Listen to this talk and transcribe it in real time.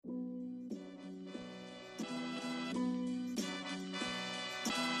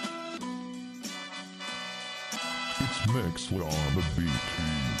Mix with on the beat.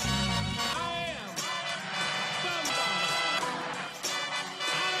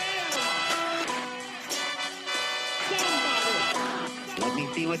 Let me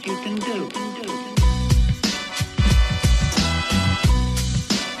see what you can do.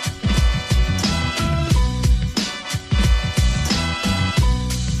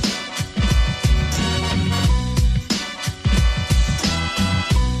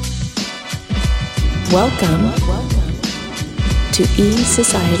 Welcome to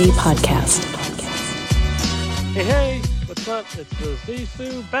E-Society Podcast. Hey, what's up? It's the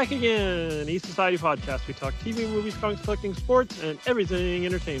Zissou back again. E-Society Podcast. We talk TV, movies, comics, collecting, sports, and everything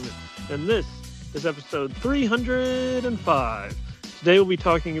entertainment. And this is episode 305. Today we'll be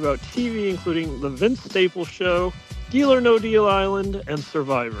talking about TV, including The Vince Staples Show, Deal or No Deal Island, and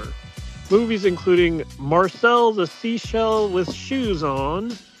Survivor. Movies including Marcel the Seashell with Shoes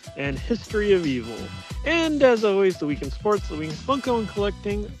On, and History of Evil. And as always, the week in sports, the week in Funko and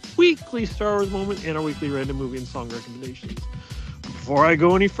collecting, weekly Star Wars moment, and our weekly random movie and song recommendations. Before I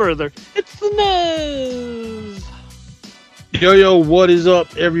go any further, it's the Nez! Yo, what is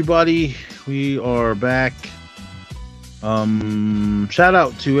up, everybody? We are back. Shout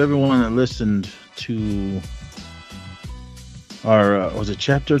out to everyone that listened to our, was it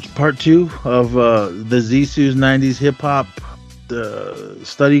chapter part 2 of the Zissou's 90s hip hop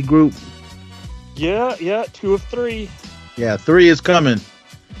study group. Yeah, 2 of 3. Yeah, 3 is coming.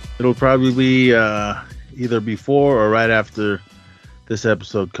 It'll probably be either before or right after this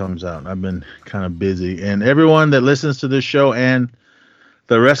episode comes out. I've been kind of busy. And everyone that listens to this show and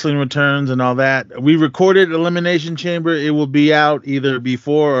the Wrestling Returns and all that, we recorded Elimination Chamber. It will be out either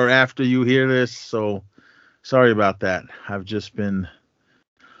before or after you hear this. So sorry about that. I've just been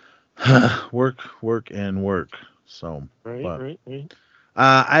work. So, Right.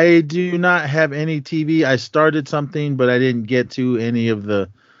 I do not have any TV. I started something, but I didn't get to any of the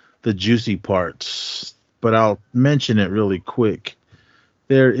juicy parts. But I'll mention it really quick.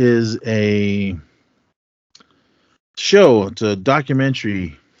 There is a show. It's a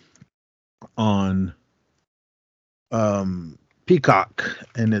documentary on Peacock,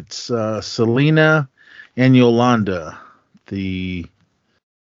 and it's Selena and Yolanda, the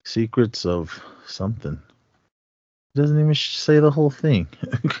secrets of something. Doesn't even say the whole thing.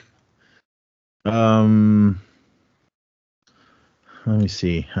 Let me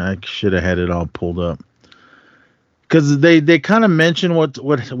see. I should have had it all pulled up because they kind of mention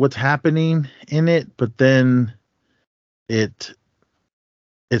what's happening in it, but then it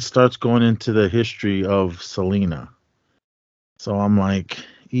starts going into the history of Selena. So I'm like,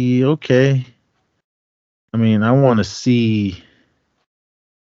 okay. I mean, I want to see.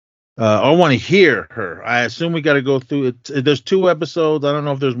 I want to hear her. I assume we got to go through it. There's 2 episodes. I don't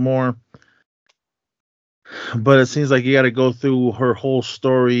know if there's more, but it seems like you got to go through her whole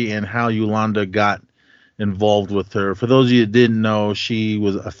story and how Yolanda got involved with her. For those of you that didn't know, she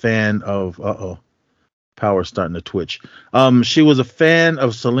was a fan of. Power's starting to twitch. She was a fan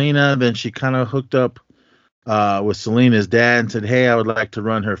of Selena. Then she kind of hooked up with Selena's dad and said, "Hey, I would like to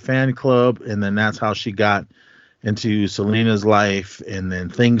run her fan club." And then that's how she got into Selena's life, and then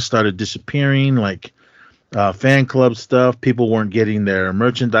things started disappearing, like fan club stuff. People weren't getting their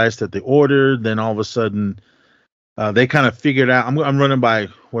merchandise that they ordered. Then all of a sudden, they kind of figured out. I'm running by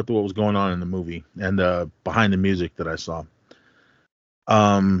what was going on in the movie and behind the music that I saw.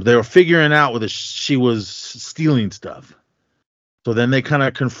 They were figuring out whether she was stealing stuff. So then they kind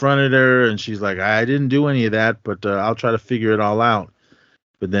of confronted her, and she's like, "I didn't do any of that, but I'll try to figure it all out."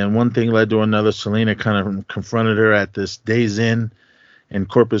 But then one thing led to another. Selena kind of confronted her at this Days Inn in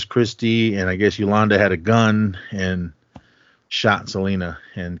Corpus Christi, and I guess Yolanda had a gun and shot Selena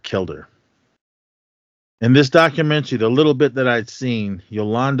and killed her. In this documentary, the little bit that I'd seen,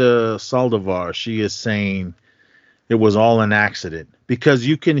 Yolanda Saldivar, she is saying it was all an accident, because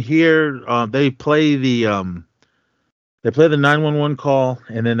you can hear they play the 911 call,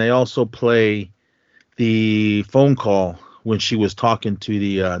 and then they also play the phone call when she was talking to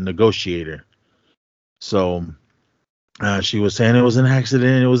the negotiator. So she was saying it was an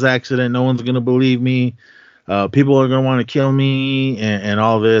accident. It was an accident. No one's going to believe me. People are going to want to kill me and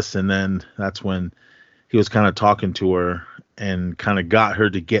all this. And then that's when he was kind of talking to her and kind of got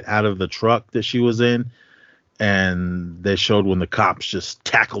her to get out of the truck that she was in. And they showed when the cops just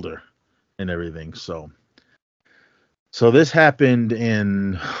tackled her and everything. So this happened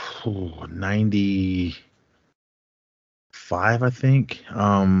in 95, I think.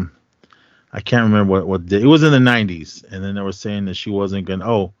 I can't remember what day. It was in the 90s, and then they were saying that she wasn't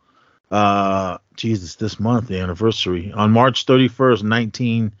gonna. Jesus, this month, the anniversary on March 31st,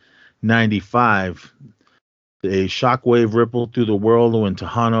 1995. A shockwave rippled through the world when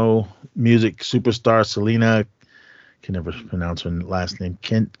Tejano music superstar Selena, can never pronounce her last name,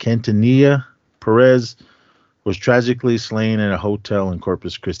 Quintanilla Perez, was tragically slain in a hotel in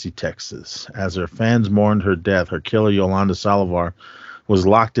Corpus Christi, Texas. As her fans mourned her death, her killer, Yolanda Salazar, was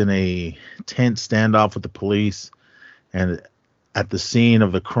locked in a tense standoff with the police, and at the scene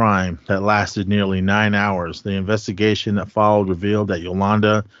of the crime that lasted nearly 9 hours. The investigation that followed revealed that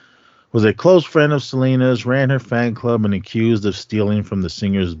Yolanda was a close friend of Selena's, ran her fan club, and accused of stealing from the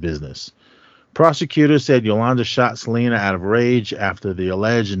singer's business. Prosecutors said Yolanda shot Selena out of rage after the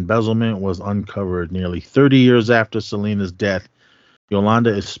alleged embezzlement was uncovered. Nearly 30 years after Selena's death,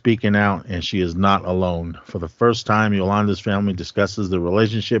 Yolanda is speaking out, and she is not alone. For the first time, Yolanda's family discusses the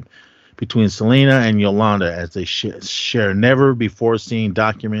relationship between Selena and Yolanda as they share never-before-seen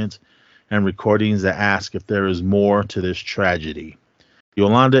documents and recordings that ask if there is more to this tragedy.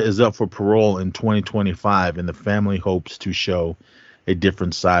 Yolanda is up for parole in 2025, and the family hopes to show a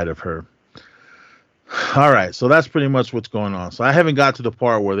different side of her. All right, so that's pretty much what's going on. So I haven't got to the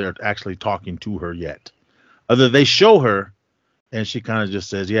part where they're actually talking to her yet. Other they show her, and she kind of just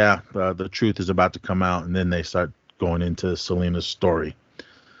says, yeah, the truth is about to come out, and then they start going into Selena's story.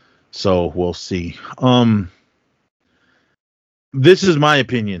 So we'll see. This is my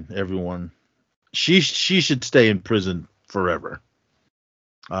opinion, everyone. She should stay in prison forever.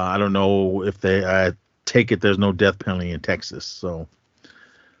 I don't know if I take it there's no death penalty in Texas. So,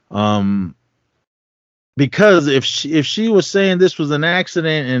 because if she was saying this was an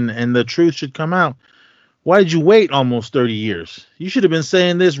accident and the truth should come out, why did you wait almost 30 years? You should have been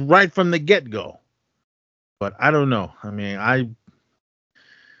saying this right from the get-go. But I don't know. I mean,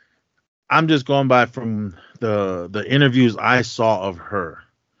 I'm just going by from the interviews I saw of her,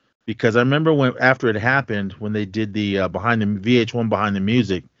 because I remember when after it happened, when they did the VH1 Behind the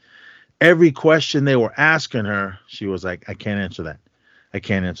Music, every question they were asking her, she was like, I can't answer that. I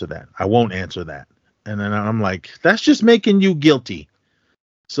can't answer that. I won't answer that. And then I'm like, that's just making you guilty.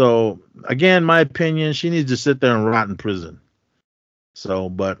 So again, my opinion, she needs to sit there and rot in prison. So,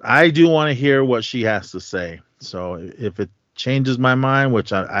 but I do want to hear what she has to say. So if it changes my mind,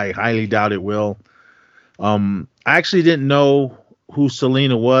 which I highly doubt it will. I actually didn't know who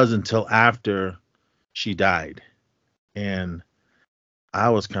Selena was until after she died. And I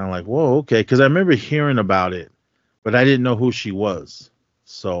was kind of like, whoa, okay. Because I remember hearing about it, but I didn't know who she was.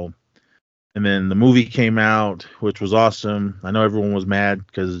 So, and then the movie came out, which was awesome. I know everyone was mad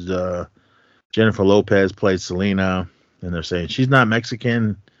because Jennifer Lopez played Selena, and they're saying she's not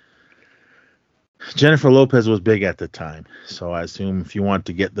Mexican. Jennifer Lopez was big at the time, so I assume if you want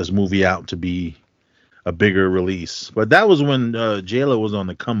to get this movie out to be a bigger release. But that was when J-Lo was on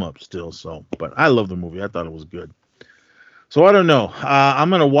the come up still. So, but I love the movie. I thought it was good. So I don't know. I'm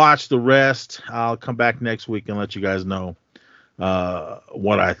gonna watch the rest. I'll come back next week and let you guys know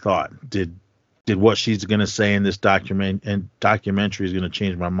what I thought. Did what she's gonna say in this documentary is gonna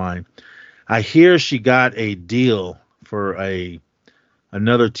change my mind? I hear she got a deal for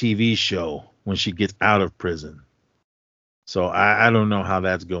another TV show when she gets out of prison. So I don't know how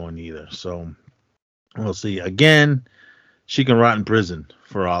that's going either. So we'll see. Again, she can rot in prison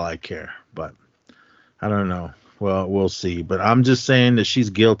for all I care, but I don't know. Well, we'll see. But I'm just saying that she's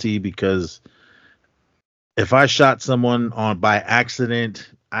guilty, because if I shot someone by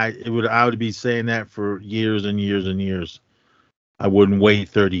accident, I would be saying that for years and years and years. I wouldn't wait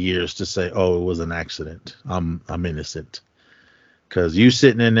 30 years to say, oh, it was an accident. I'm innocent. Because you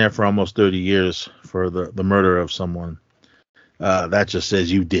sitting in there for almost 30 years for the murder of someone, that just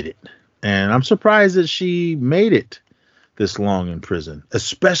says you did it. And I'm surprised that she made it this long in prison,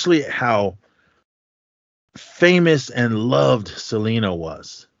 especially how famous and loved Selena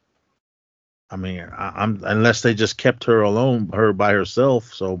was. I mean, unless they just kept her by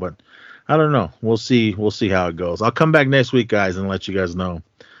herself. So, but I don't know. We'll see. We'll see how it goes. I'll come back next week, guys, and let you guys know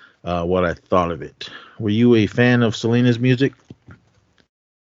what I thought of it. Were you a fan of Selena's music?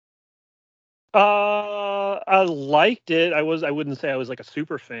 I liked it. I wouldn't say I was like a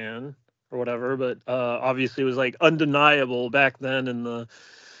super fan or whatever, but obviously it was like undeniable back then in the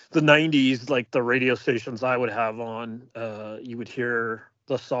 90s, like the radio stations I would have on, you would hear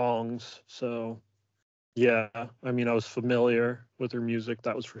the songs. So yeah, I mean, I was familiar with her music,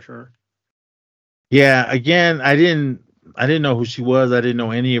 that was for sure. Yeah, again, I didn't know who she was. I didn't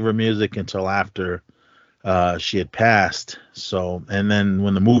know any of her music until after she had passed. So, and then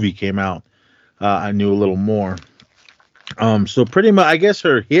when the movie came out, I knew a little more. So pretty much, I guess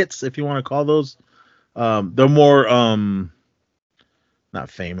her hits, if you want to call those, they're more not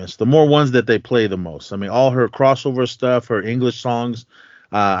famous. The more ones that they play the most. I mean, all her crossover stuff, her English songs,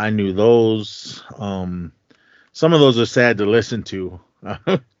 I knew those. some of those are sad to listen to,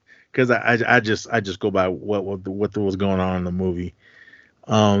 because I just go by what was going on in the movie.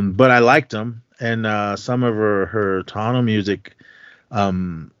 But I liked them, and some of her Tano music,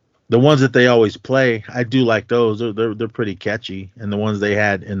 um, the ones that they always play, I do like those. They're pretty catchy, and the ones they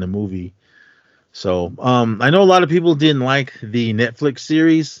had in the movie. So I know a lot of people didn't like the Netflix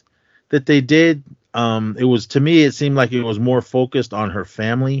series that they did. It was, to me, it seemed like it was more focused on her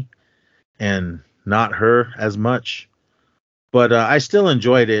family and not her as much. But I still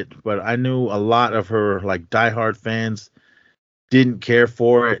enjoyed it. But I knew a lot of her like diehard fans didn't care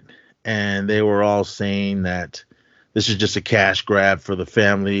for it, and they were all saying that this is just a cash grab for the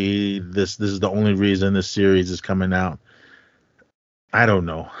family. This is the only reason this series is coming out. I don't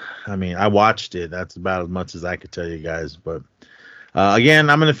know. I mean, I watched it. That's about as much as I could tell you guys. But again,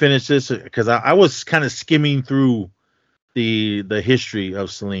 I'm gonna finish this because I was kind of skimming through the history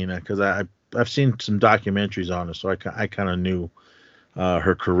of Selena, because I've seen some documentaries on her, so I kind of knew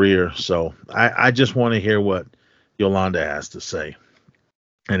her career. So I just want to hear what Yolanda has to say.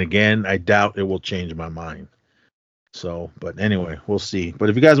 And again, I doubt it will change my mind. So, but anyway, we'll see. But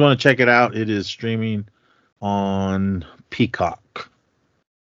if you guys want to check it out, it is streaming on Peacock.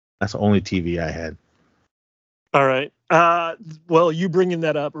 That's the only TV I had. All right. Well, you bringing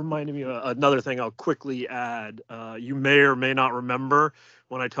that up reminded me of another thing I'll quickly add. You may or may not remember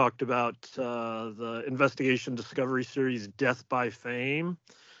when I talked about the investigation discovery series Death by Fame,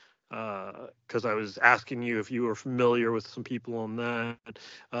 because I was asking you if you were familiar with some people on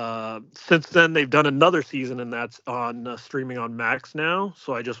that. Since then, they've done another season, and that's on streaming on Max now.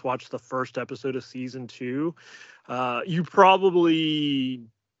 So I just watched the first episode of season 2. You probably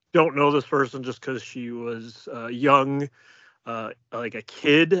don't know this person just because she was young, like a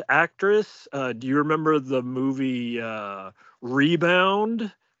kid actress. Do you remember the movie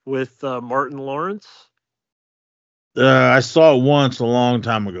Rebound with Martin Lawrence? I saw it once a long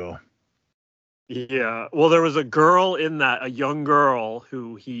time ago. Yeah. Well, there was a girl in that, a young girl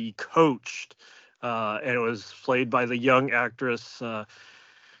who he coached, and it was played by the young actress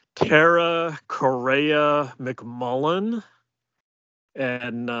Tara Correa McMullen.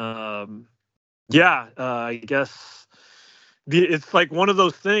 And yeah, I guess it's like one of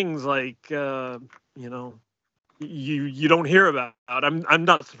those things, like you know, you don't hear about. I'm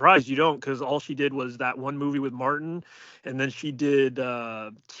not surprised you don't, because all she did was that one movie with Martin, and then she did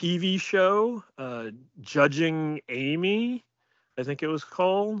TV show Judging Amy, I think it was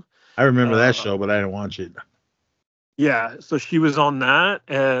called. I remember that show, but I didn't watch it. Yeah, so she was on that,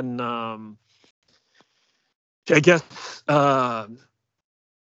 and I guess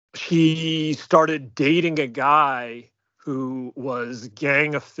she started dating a guy who was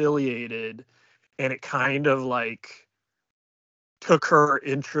gang affiliated, and it kind of like took her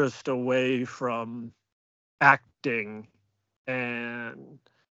interest away from acting. And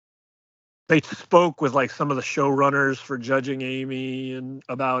they spoke with like some of the showrunners for Judging Amy and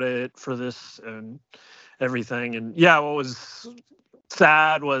about it for this and everything. And yeah, what was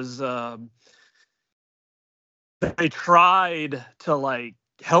sad was they tried to like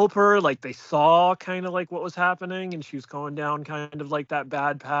help her, like they saw kind of like what was happening, and she was going down kind of like that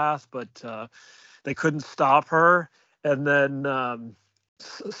bad path, but they couldn't stop her. And then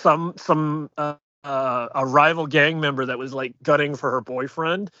some a rival gang member that was like gunning for her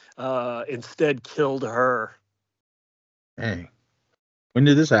boyfriend instead killed her. Hey, when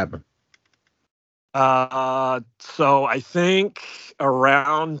did this happen? So I think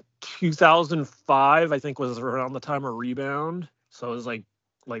around 2005, I think was around the time of Rebound. So it was like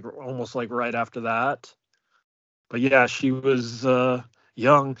almost like right after that. But yeah, she was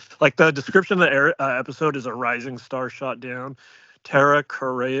young. Like the description of the episode is a rising star shot down. Tara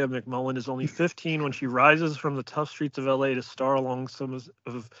Correa McMullen is only 15 when she rises from the tough streets of LA to star along some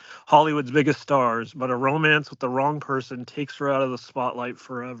of Hollywood's biggest stars, but a romance with the wrong person takes her out of the spotlight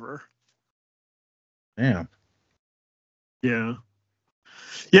forever. Damn. Yeah.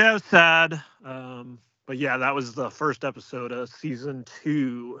 Yeah, it was sad. But yeah, that was the first episode of season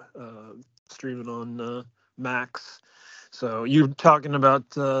 2, streaming on Max. So you talking about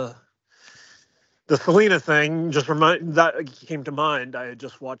the Selena thing just that came to mind. I had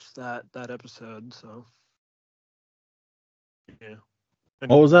just watched that episode, so yeah.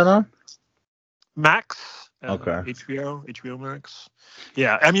 What was that on? Max. Okay. HBO Max.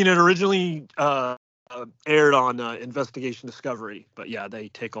 Yeah, I mean it originally aired on Investigation Discovery, but yeah, they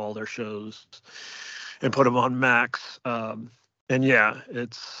take all their shows and put them on Max. And yeah,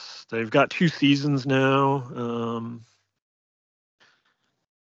 they've got 2 seasons now.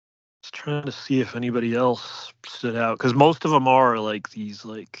 Just trying to see if anybody else stood out, because most of them are like these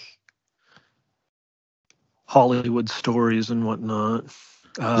like Hollywood stories and whatnot.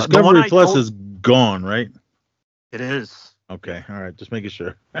 The one Discovery I Plus told- is gone, right? It is. Okay, all right, just making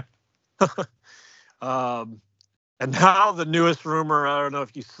sure. And now the newest rumor, I don't know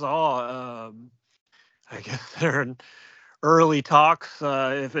if you saw, I guess they're in early talks.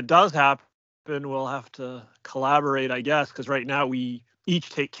 If it does happen, we'll have to collaborate, I guess, because right now we each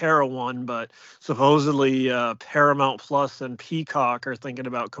take care of one, but supposedly Paramount Plus and Peacock are thinking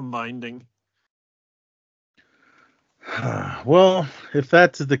about combining. Well, if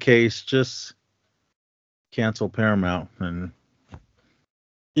that's the case, just cancel Paramount and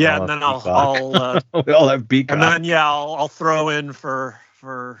Yeah, I'll and have then Peacock. I'll we all have Peacock. and then I'll throw in for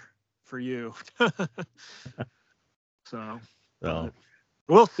you. So So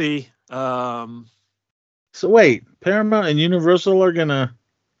we'll see. So wait, Paramount and Universal are gonna.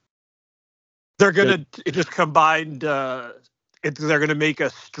 They're gonna just combined. They're gonna make a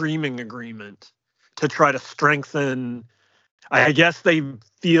streaming agreement to try to strengthen. I guess they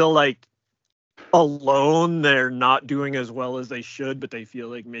feel like alone they're not doing as well as they should, but they feel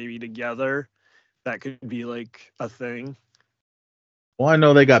like maybe together that could be like a thing. Well, I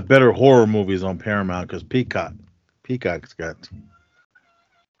know they got better horror movies on Paramount because Peacock's got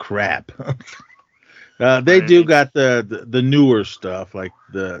crap. They do got the newer stuff like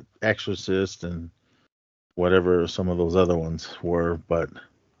The Exorcist and whatever some of those other ones were, but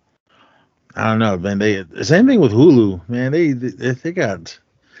I don't know, man. The same thing with Hulu, man. They got.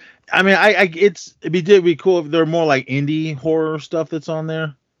 I mean, it'd be cool if they're more like indie horror stuff that's on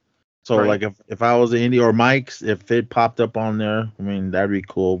there. So Right. like if I was an indie or Mike's, if it popped up on there, I mean that'd be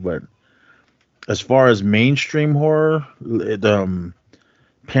cool. But as far as mainstream horror,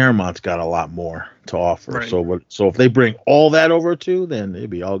 Paramount's got a lot more to offer. Right. So if they bring all that over too, then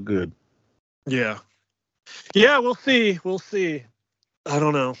it'd be all good. Yeah. Yeah, we'll see. We'll see. I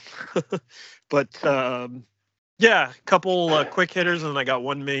don't know. But yeah, a couple quick hitters, and I got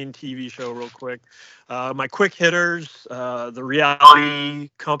one main TV show real quick. My quick hitters, the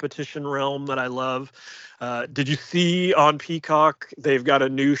reality competition realm that I love. Did you see on Peacock, they've got a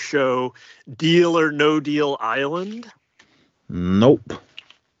new show, Deal or No Deal Island? Nope.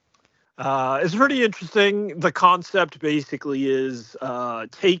 It's pretty interesting. The concept basically is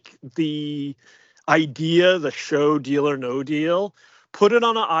take the idea, the show Deal or No Deal, put it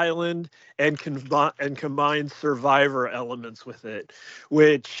on an island and combine Survivor elements with it,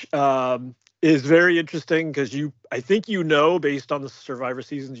 which is very interesting because I think based on the Survivor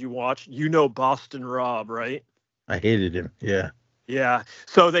seasons you watch, Boston Rob, right? I hated him. Yeah. Yeah.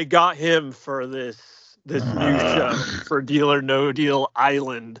 So they got him for this new show for Deal or No Deal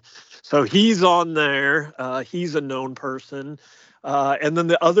Island. So he's on there. He's a known person. And then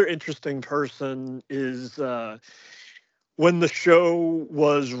the other interesting person is when the show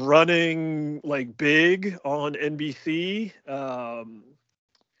was running like big on NBC,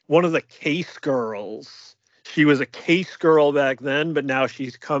 one of the case girls, she was a case girl back then, but now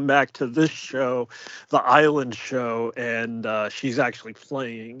she's come back to this show, the Island show, and she's actually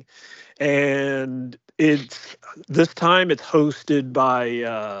playing. And this time it's hosted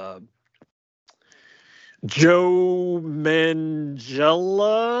by Joe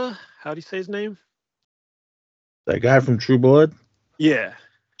Manganiello. How do you say his name? That guy from True Blood? Yeah.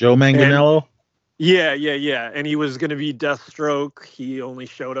 Joe Manganiello? Yeah. And he was going to be Deathstroke. He only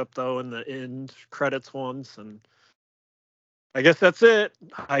showed up, though, in the end credits once. And I guess that's it.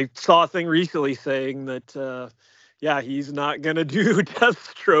 I saw a thing recently saying that, he's not going to do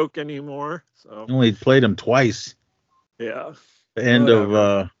Deathstroke anymore. So Only played him twice. Yeah. The end of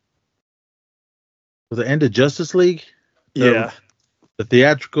was the end of Justice League? Yeah. The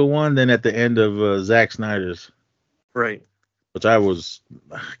theatrical one, then at the end of Zack Snyder's. Right. Which I was,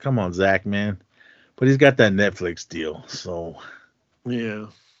 come on, Zack, man. But he's got that Netflix deal, so. Yeah.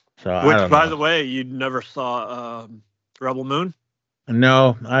 So I Which, don't by know. the way, you never saw Rebel Moon?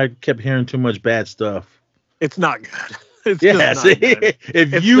 No, I kept hearing too much bad stuff. It's not good. It's Yeah, just not see, good.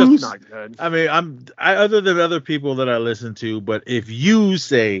 if It's you, just not good. I mean, I other than other people that I listen to, but if you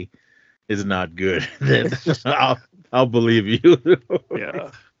say it's not good, then It's just I'll believe you. Yeah.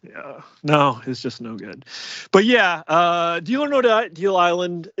 No, it's just no good. But yeah, Deal or No Deal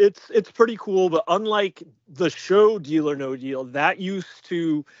Island, it's pretty cool. But unlike the show Deal or No Deal, that used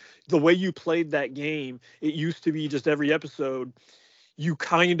to, the way you played that game, it used to be just every episode, you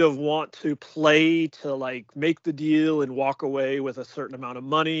kind of want to play to like make the deal and walk away with a certain amount of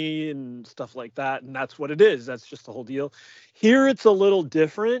money and stuff like that. And that's what it is. That's just the whole deal. Here it's a little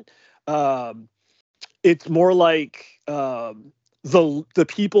different. It's more like the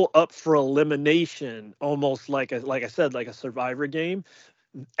people up for elimination, almost like I said, like a Survivor game.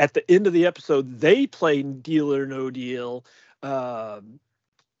 at the end of the episode, they play Deal or No Deal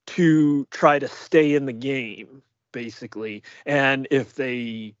to try to stay in the game, basically. And if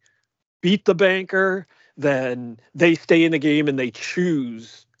they beat the banker, then they stay in the game and they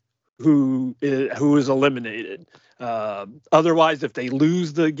choose who is eliminated. Otherwise, if they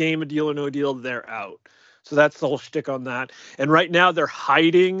lose the game of Deal or No Deal, they're out. So that's the whole shtick on that. And right now they're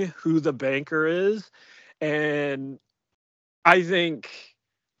hiding who the banker is. And I think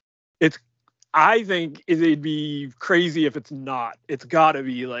it'd be crazy if it's not. It's got to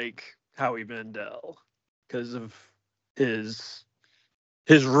be like Howie Mandel because of his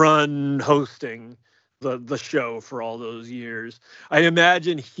run hosting the show for all those years. I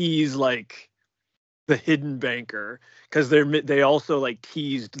imagine he's like the hidden banker because they also like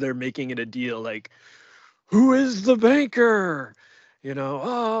teased they're making it a deal like, who is the banker?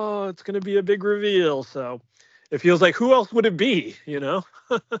 Oh, it's going to be a big reveal. So it feels like, who else would it be?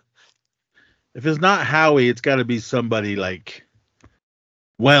 If it's not Howie, it's got to be somebody like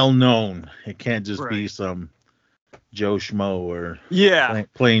well known. It can't just be some Joe Schmo or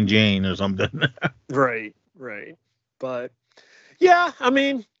Plain Jane or something. Right. But yeah, I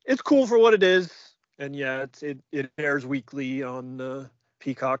mean, it's cool for what it is. And yeah, it airs weekly on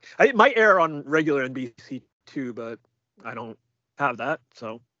Peacock. It might air on regular NBC too, but I don't have that,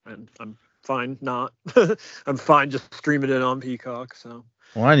 so and I'm fine not. I'm fine just streaming it on Peacock. So.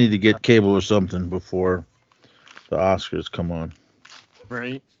 Well, I need to get cable or something before the Oscars come on.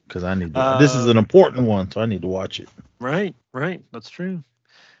 Right. Because I need to. This is an important one, so I need to watch it. Right. That's true.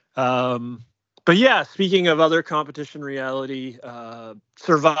 But yeah, speaking of other competition reality,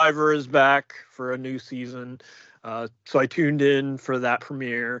 Survivor is back for a new season. So I tuned in for that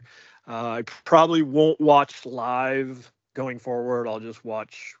premiere. I probably won't watch live going forward. I'll just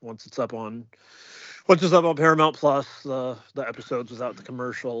watch once it's up on Paramount Plus, the episodes without the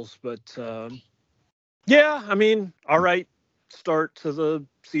commercials. But yeah, I mean, all right start to the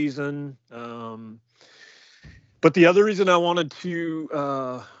season. But the other reason I wanted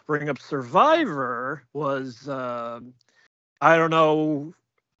to bring up Survivor was I don't know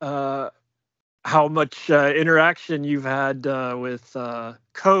how much interaction you've had with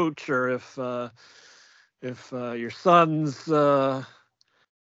Coach, or if your son's not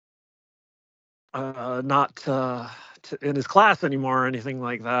in his class anymore or anything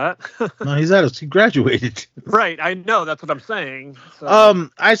like that. No, he graduated. Right, I know, that's what I'm saying. So.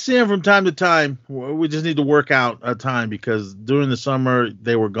 I see him from time to time. We just need to work out a time because during the summer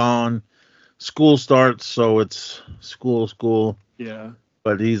they were gone. School starts, so it's school. Yeah.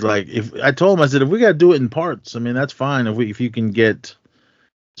 But he's like, if I told him, I said, if we got to do it in parts, I mean, that's fine. If you can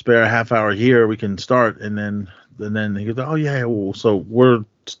spare a half hour here, we can start. And then he goes, oh yeah, well, so we're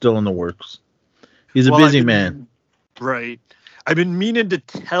still in the works. He's a busy man. Right. I've been meaning to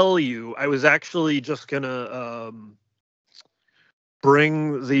tell you, I was actually just going to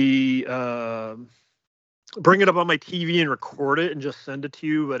bring it up on my TV and record it and just send it to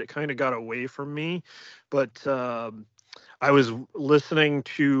you, but it kind of got away from me. But I was listening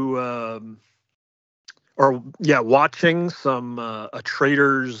to watching some a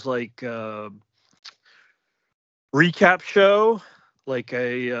Traitors like recap show, like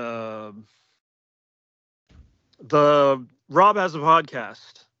the Rob has a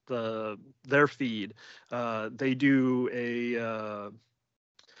podcast, their feed. They do a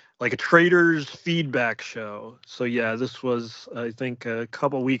Traitors feedback show. So yeah, this was, I think, a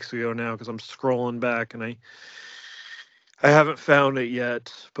couple weeks ago now, because I'm scrolling back and I haven't found it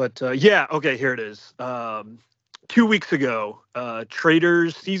yet. But yeah, okay, here it is. 2 weeks ago,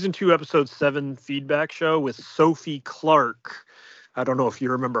 Traitors season 2 episode 7 feedback show with Sophie Clark. I don't know if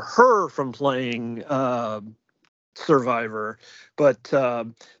you remember her from playing Survivor, but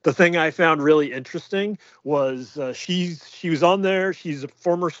the thing I found really interesting was she was on there. She's a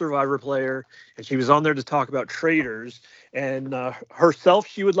former Survivor player, and she was on there to talk about Traitors. And herself,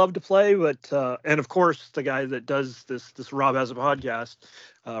 she would love to play, but and of course the guy that does this Rob has a podcast,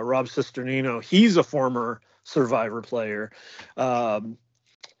 Rob Cisternino, he's a former Survivor player. But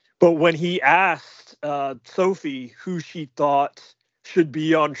when he asked Sophie who she thought should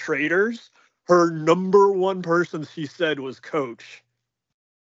be on Traitors, her number one person she said was Coach.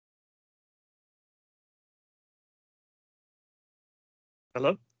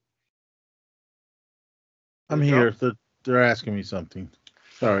 Hello? I'm here. They're asking me something.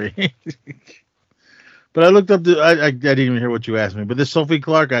 Sorry. But I looked up I didn't even hear what you asked me. But this Sophie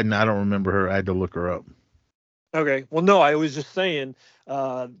Clark, I don't remember her. I had to look her up. Okay. Well, no, I was just saying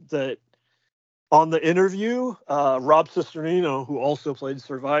that on the interview, Rob Cisternino, who also played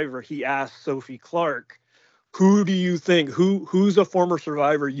Survivor, he asked Sophie Clark who do you think who's a former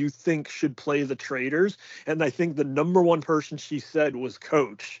survivor you think should play the traitors? And I think the number one person she said was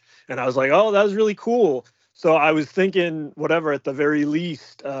Coach. And I was like, oh, that was really cool. So I was thinking, whatever, at the very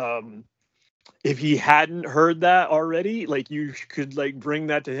least, if he hadn't heard that already, like you could like bring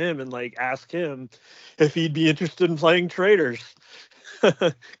that to him and like ask him if he'd be interested in playing traitors.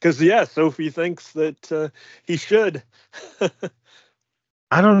 Because yeah, Sophie thinks that he should.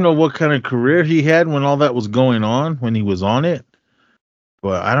 I don't know what kind of career he had when all that was going on, when he was on it,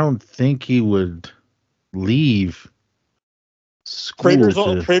 but I don't think he would leave school.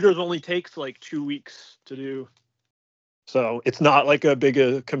 Traitors only takes like 2 weeks to do, so it's not like a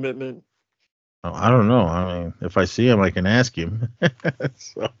big commitment. I don't know. I mean, if I see him, I can ask him.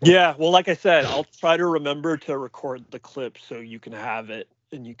 So. Yeah, well, like I said, I'll try to remember to record the clip so you can have it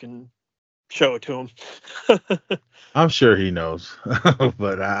and you can show it to him. I'm sure he knows,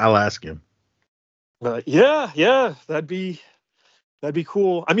 but I'll ask him. Yeah, that'd be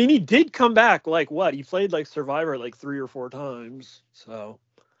cool. I mean, he did come back. Like what? He played like Survivor like 3 or 4 times. So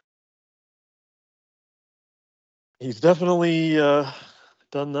he's definitely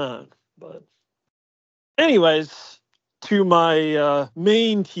done that. But anyways, to my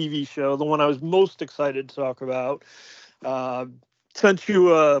main TV show, the one I was most excited to talk about. Sent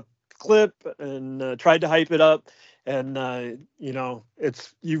you a clip and tried to hype it up, and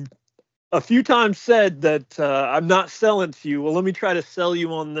you've a few times said that I'm not selling to you. Well, let me try to sell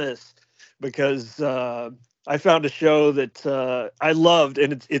you on this, because I found a show that I loved,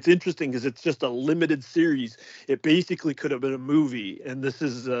 and it's interesting because it's just a limited series. It basically could have been a movie, and this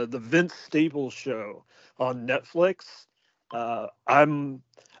is the Vince Staples Show on Netflix.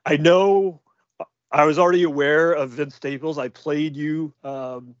 I know I was already aware of Vince Staples. I played you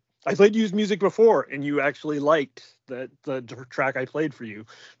his music before, and you actually liked the track I played for you,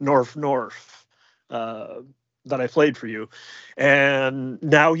 North, that I played for you. And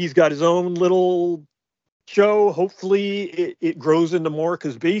now he's got his own little show. Hopefully it grows into more,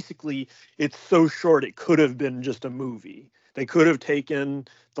 because basically it's so short it could have been just a movie. They could have taken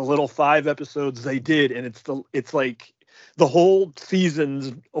the little 5 episodes they did, and it's like the whole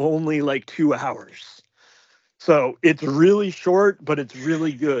season's only like 2 hours. So it's really short, but it's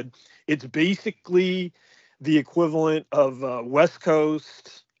really good. It's basically the equivalent of West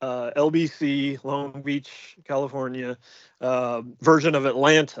Coast, LBC, Long Beach, California, version of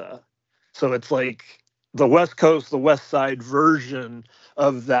Atlanta. So it's like the West Coast, the West Side version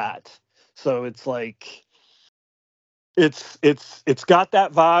of that. So it's like it's got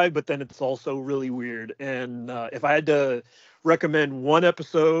that vibe, but then it's also really weird. And if I had to recommend one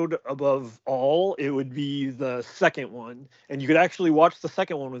episode above all, it would be the second one. And you could actually watch the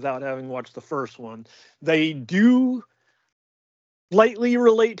second one without having watched the first one. They do lightly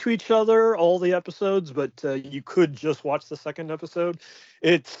relate to each other, all the episodes, but you could just watch the second episode.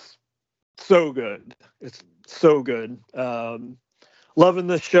 It's so good. It's so good. Loving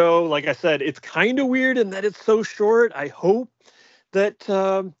the show. Like I said, it's kind of weird in that it's so short. I hope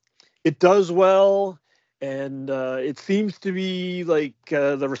that it does well. And it seems to be like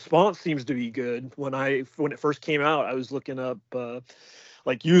the response seems to be good. When it first came out, I was looking up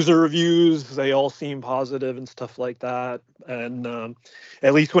like user reviews. They all seem positive and stuff like that. And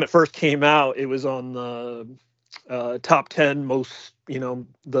at least when it first came out, it was on the top 10 most,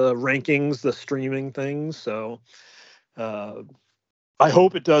 the rankings, the streaming things. So I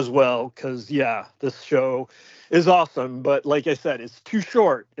hope it does well, because yeah, this show is awesome. But like I said, it's too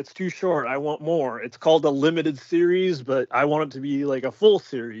short. I want more. It's called a limited series, but I want it to be like a full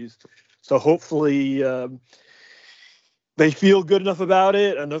series. So hopefully they feel good enough about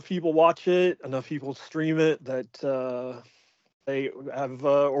it, enough people watch it, enough people stream it, that they have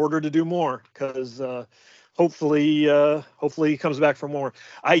ordered to do more, because hopefully he comes back for more.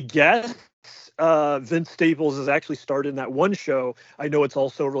 I guess Vince Staples has actually started in that one show. I know it's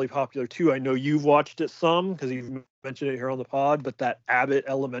also really popular too. I know you've watched it some, because you've mentioned it here on the pod, but that Abbott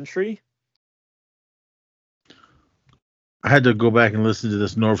Elementary. I had to go back and listen to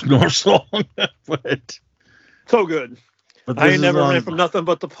this North song, but so good. But I ain't never ran from nothing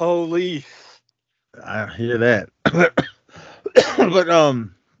but the police. I hear that. But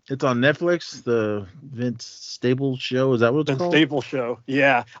it's on Netflix, the Vince Staples Show. Is that what it's called? Vince Staples Show.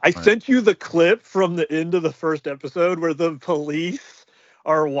 Yeah. I sent you the clip from the end of the first episode where the police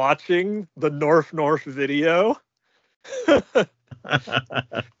are watching the North video.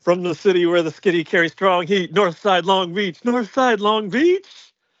 From the city where the skitty carry strong heat. North Side Long Beach. North Side Long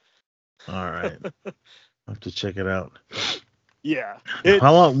Beach. All right. I'll have to check it out. Yeah.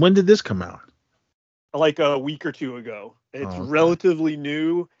 How long? When did this come out? Like a week or 2 ago. It's relatively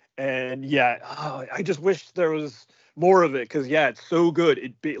new, And yeah, I just wish there was more of it because yeah, it's so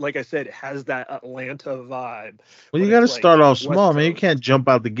good. Like I said, it has that Atlanta vibe. Well, But you got to it's like start off West small, man. You Coast. can't jump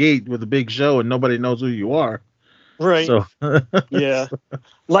out the gate with a big show and nobody knows who you are. Right. So, Yeah.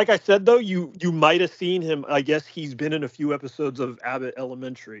 Like I said though, you might have seen him. I guess he's been in a few episodes of Abbott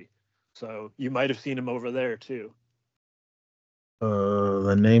Elementary. So you might have seen him over there too.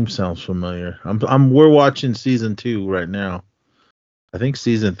 the name sounds familiar. We're watching season 2 right now. I think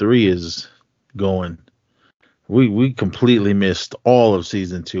season 3 is going. We completely missed all of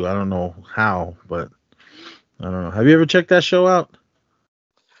season 2. I don't know how, but I don't know. Have you ever checked that show out?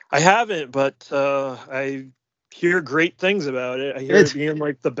 I haven't, but I hear great things about it. I hear It's it being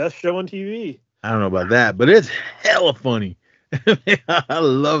like the best show on TV. I don't know about that, but it's hella funny. I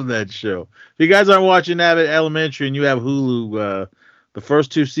love that show. If you guys aren't watching Abbott Elementary and you have Hulu, the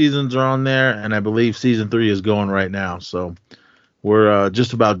first 2 seasons are on there, and I believe season 3 is going right now. So we're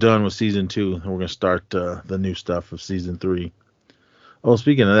just about done with season 2, and we're gonna start the new stuff of season 3. Oh,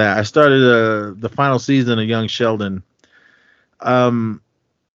 speaking of that, I started the final season of Young Sheldon.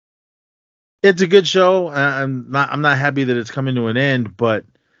 It's a good show. I'm not happy that it's coming to an end, but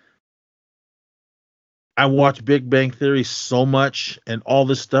I watch Big Bang Theory so much, and all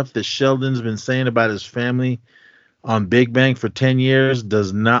the stuff that Sheldon's been saying about his family on Big Bang for 10 years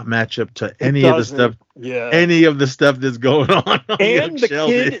does not match up to any of the stuff. Yeah. Any of the stuff that's going on And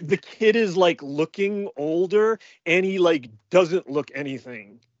Sheldon. the kid is like looking older, and he like doesn't look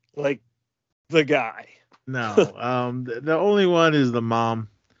anything like the guy. No, the only one is the mom.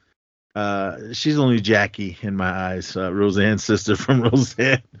 She's only Jackie in my eyes. Roseanne's sister from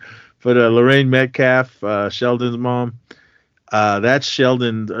Roseanne. But Lorraine Metcalf, Sheldon's mom, that's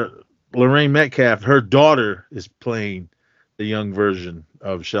Sheldon. Lorraine Metcalf, her daughter is playing the young version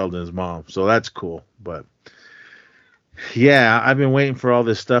of Sheldon's mom. So that's cool. But yeah, I've been waiting for all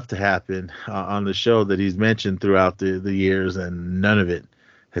this stuff to happen on the show that he's mentioned throughout the years, and none of it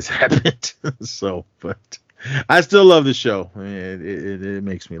has happened. So, but I still love the show. I mean, it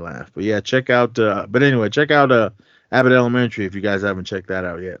makes me laugh. But yeah, check out. But anyway, check out Abbott Elementary if you guys haven't checked that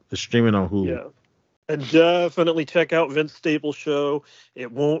out yet. It's streaming on Hulu. Yeah. And definitely check out Vince Staples' show.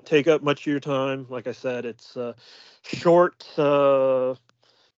 It won't take up much of your time. Like I said, it's short, 5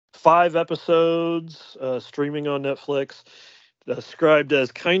 episodes, streaming on Netflix. Described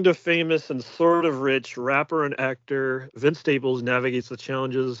as kind of famous and sort of rich rapper and actor, Vince Staples navigates the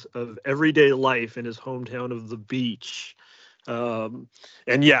challenges of everyday life in his hometown of The Beach. And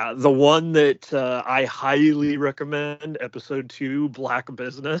yeah, the one that I highly recommend, episode 2, Black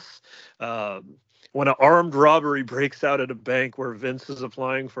Business. When an armed robbery breaks out at a bank where Vince is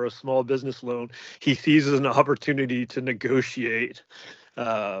applying for a small business loan, he seizes an opportunity to negotiate.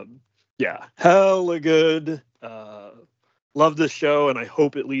 Yeah, hella good. Love this show, and I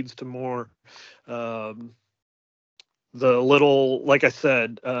hope it leads to more. Like I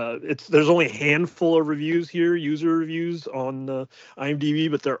said, there's only a handful of reviews here, user reviews on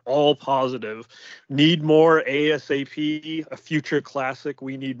IMDb, but they're all positive. Need more ASAP, a future classic.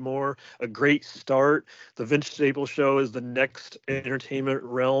 We need more. A great start. The Vince Staples Show is the next entertainment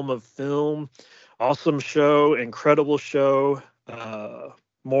realm of film. Awesome show, incredible show.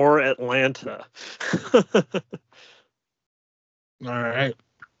 More Atlanta. All right.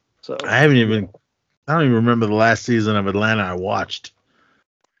 So I don't even remember the last season of Atlanta I watched.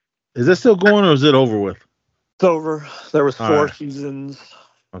 Is that still going or is it over with? It's over. There was 4 right. seasons.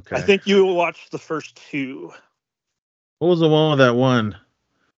 Okay. I think you watched the first 2. What was the one with that one?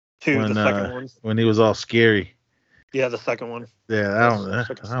 2, the second one. When he was all scary. Yeah, the second one. Yeah,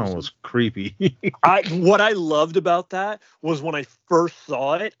 that one was creepy. What I loved about that was when I first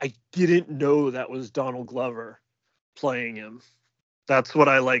saw it, I didn't know that was Donald Glover playing him. That's what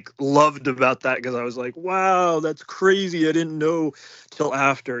I loved about that, because I was like, wow, that's crazy. I didn't know till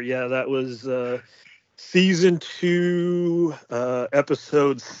after. Yeah, that was season 2,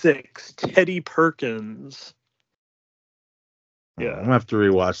 episode 6, Teddy Perkins. Yeah. I'm gonna have to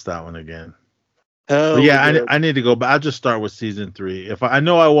rewatch that one again. But yeah, I need to go, but I'll just start with season 3. If I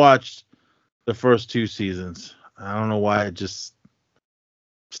know I watched the first 2 seasons, I don't know why I just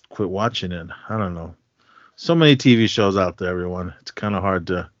quit watching it. I don't know. So many TV shows out there, everyone. It's kind of hard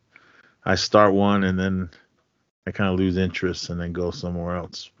to. I start one and then I kind of lose interest and then go somewhere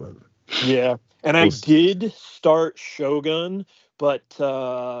else. But yeah, and I did start Shogun, but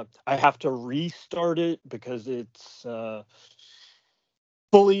I have to restart it because it's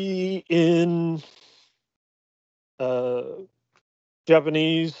fully in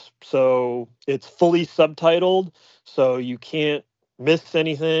Japanese, so it's fully subtitled, so you can't miss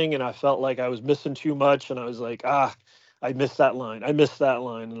anything, and I felt like I was missing too much, and I was like, I missed that line. I missed that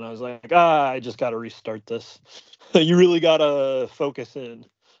line. And I was like, I just got to restart this. You really got to focus in.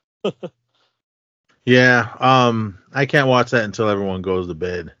 Yeah. I can't watch that until everyone goes to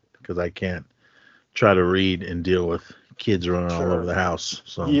bed because I can't try to read and deal with kids running all over the house.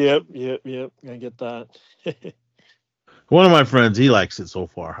 So Yep. I get that. one of my friends, he likes it so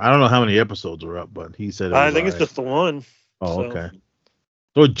far. I don't know how many episodes are up, but he said it was I think it's alright. just the one. Oh, so. okay.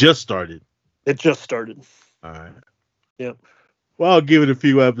 So it just started. It just started. All right. Yep. Well, I'll give it a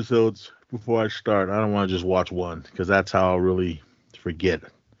few episodes before I start. I don't want to just watch one because that's how I'll really forget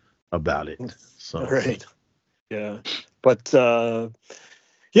about it. So Right. Yeah. But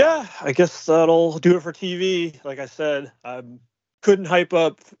yeah, I guess that'll do it for TV. Like I said, I couldn't hype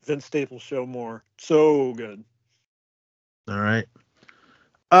up Vince Staples' show more. So good. All right.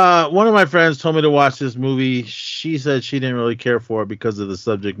 One of my friends told me to watch this movie. She said she didn't really care for it because of the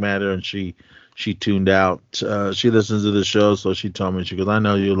subject matter, and she tuned out. She listens to the show, so she told me, she goes, I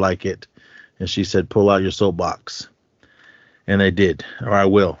know you like it. And she said, pull out your soapbox. And I did, or I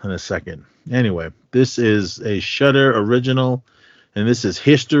will in a second. Anyway, this is a Shudder original, and this is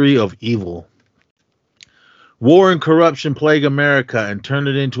History of Evil. War and corruption plague America and turn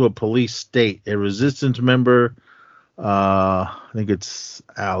it into a police state. A resistance member, I think it's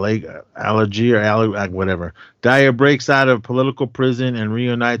Allergy or whatever. Dyer breaks out of political prison and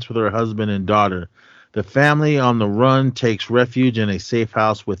reunites with her husband and daughter. The family on the run takes refuge in a safe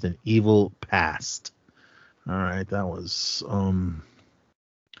house with an evil past. All right, that was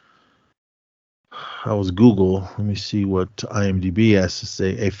Google. Let me see what IMDb has to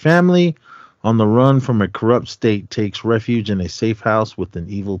say. A family on the run from a corrupt state takes refuge in a safe house with an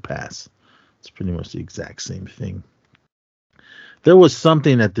evil past. It's pretty much the exact same thing. There was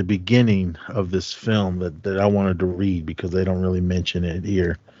something at the beginning of this film that I wanted to read because they don't really mention it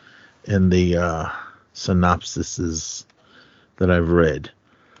here in the synopsises that I've read.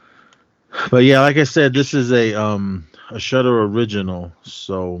 But yeah, like I said, this is a Shudder original.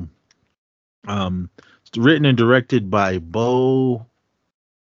 So it's written and directed by Bo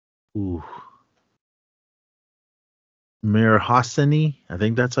Mirhasani. I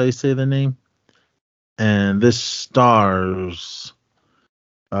think that's how you say the name. And this stars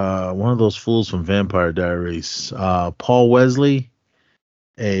one of those fools from Vampire Diaries, Paul Wesley,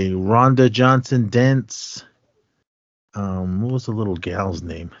 a Rhonda Johnson Dents. What was the little gal's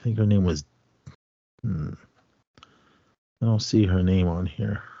name? I think her name was. I don't see her name on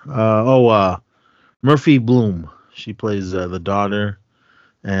here. Murphy Bloom. She plays the daughter,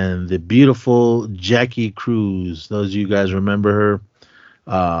 and the beautiful Jackie Cruz. Those of you guys remember her.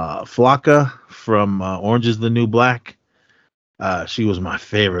 Flocka from Orange is the New Black. She was my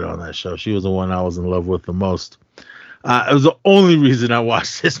favorite on that show. She was the one I was in love with the most. It was the only reason I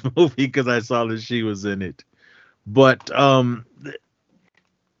watched this movie because I saw that she was in it. But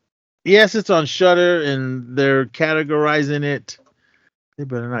yes, it's on Shudder, and they're categorizing it. They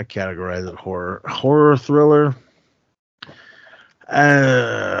better not categorize it horror thriller.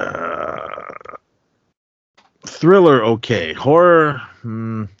 Thriller, okay. Horror.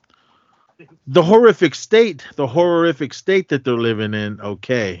 The horrific state that they're living in,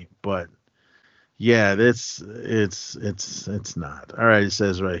 okay, but yeah, it's not. All right, it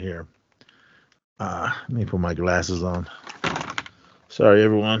says right here. Let me put my glasses on. Sorry,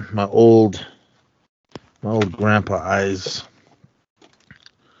 everyone. My old grandpa eyes.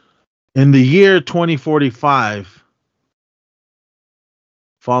 In the year 2045,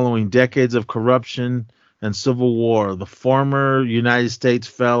 following decades of corruption and civil war, the former United States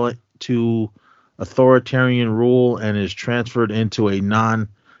fell to authoritarian rule and is transferred into I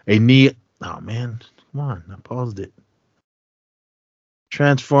paused it.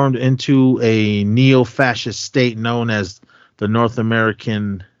 Transformed into a neo-fascist state known as the North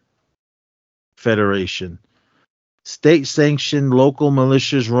American Federation. State-sanctioned local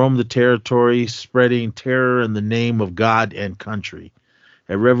militias roam the territory, spreading terror in the name of God and country.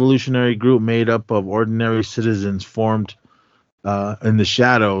 A revolutionary group made up of ordinary citizens formed in the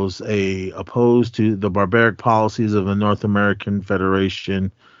shadows, opposed to the barbaric policies of the North American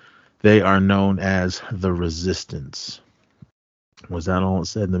Federation. They are known as the Resistance. Was that all it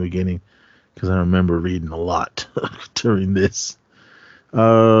said in the beginning? Because I remember reading a lot during this.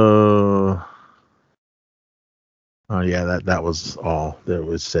 Oh yeah, that was all that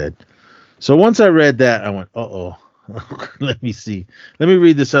was said. So once I read that, I went, uh-oh. Let me see. Let me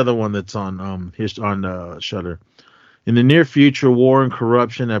read this other one that's on Shudder. In the near future, war and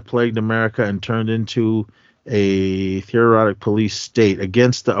corruption have plagued America and turned into a theocratic police state.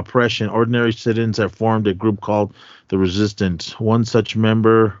 Against the oppression, ordinary citizens have formed a group called the Resistance. One such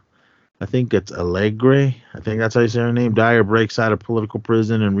member, I think it's Allegre. I think that's how you say her name. Dyer breaks out of political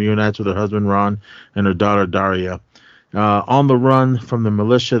prison and reunites with her husband Ron and her daughter Daria. On the run from the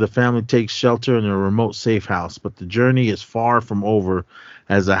militia, the family takes shelter in a remote safe house, but the journey is far from over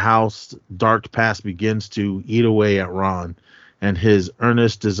as the house's dark past begins to eat away at Ron, and his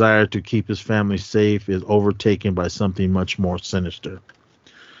earnest desire to keep his family safe is overtaken by something much more sinister.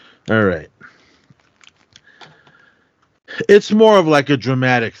 All right. It's more of like a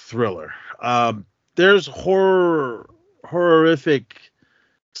dramatic thriller. There's horrific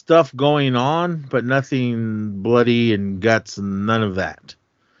stuff going on, but nothing bloody and guts and none of that.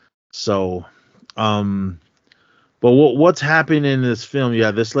 So, but what's happening in this film?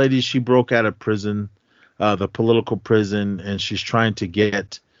 Yeah, this lady, she broke out of prison, the political prison, and she's trying to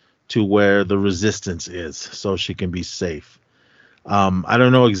get to where the resistance is so she can be safe. I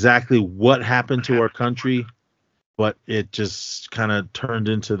don't know exactly what happened to our country, but it just kind of turned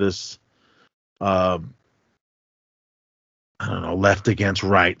into this, I don't know, left against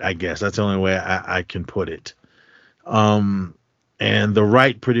right, I guess. That's the only way I can put it. And the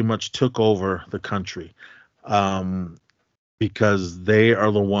right pretty much took over the country, because they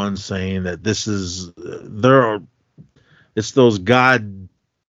are the ones saying that it's those God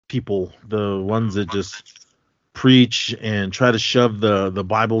people, the ones that just preach and try to shove the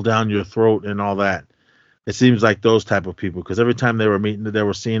Bible down your throat and all that. It seems like those type of people, because every time they were meeting, they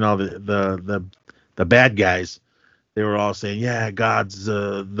were seeing all the bad guys. They were all saying, "Yeah, God's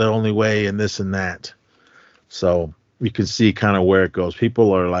the only way," and this and that. So you can see kind of where it goes.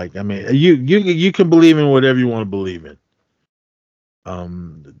 People are like, I mean, you can believe in whatever you want to believe in.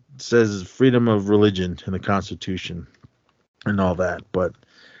 It says freedom of religion in the Constitution and all that, but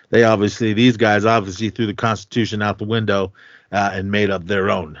these guys obviously threw the Constitution out the window and made up their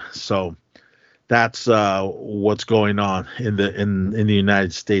own. So that's what's going on in the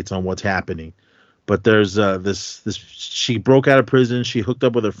United States on what's happening. But there's this she broke out of prison. She hooked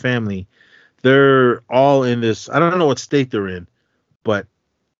up with her family. They're all in this. I don't know what state they're in, but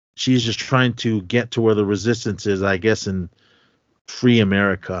she's just trying to get to where the resistance is, I guess, in free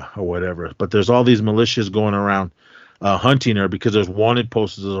America or whatever. But there's all these militias going around hunting her because there's wanted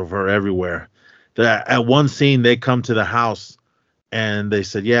posters of her everywhere. At one scene, they come to the house and they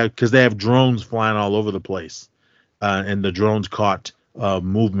said, yeah, because they have drones flying all over the place. And the drones caught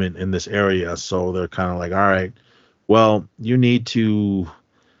movement in this area. So they're kind of like, all right, well, you need to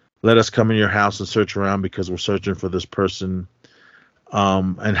let us come in your house and search around because we're searching for this person.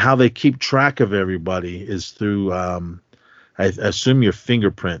 And how they keep track of everybody is through, I assume, your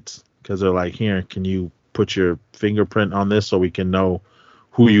fingerprints, because they're like, here, can you put your fingerprint on this so we can know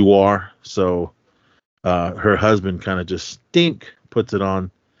who you are? So her husband kind of just puts it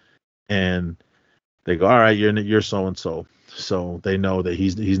on, and they go, all right, you're so and so. So they know that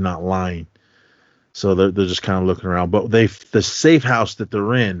he's not lying. So they're just kind of looking around. But the safe house that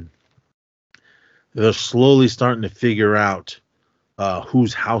they're in, they're slowly starting to figure out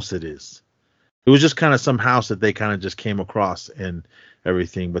whose house it is. It was just kind of some house that they kind of just came across and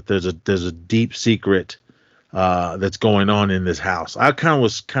everything. But there's a deep secret that's going on in this house. I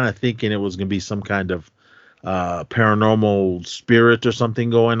was thinking it was going to be some kind of paranormal spirit or something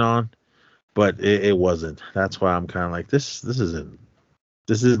going on, but it wasn't. That's why I'm kind of like, this isn't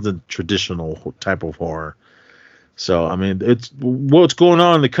the traditional type of horror. So I mean, it's what's going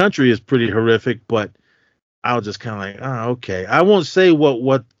on in the country is pretty horrific, but I was just kind of like, oh, okay. I won't say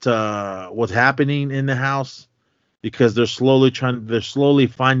what's happening in the house, because they're slowly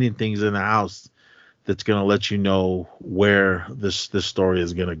finding things in the house that's going to let you know where this story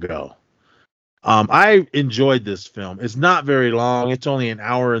is going to go. I enjoyed this film. It's not very long. It's only an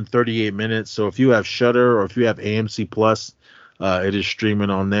hour and 38 minutes. So if you have Shudder or if you have AMC Plus, it is streaming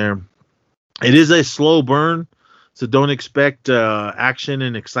on there. It is a slow burn, so don't expect action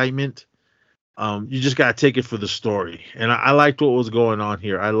and excitement. You just got to take it for the story. And I liked what was going on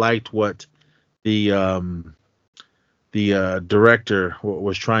here. I liked what the director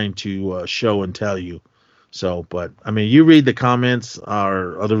was trying to show and tell you. So, but I mean, you read the comments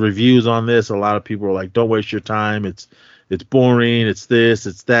or the reviews on this. A lot of people are like, "Don't waste your time. It's boring. It's this.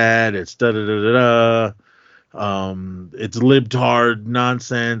 It's that. It's da da da da da. It's libtard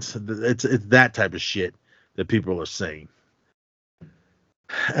nonsense." It's that type of shit that people are saying.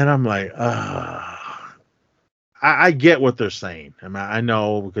 And I'm like, I get what they're saying. I mean, I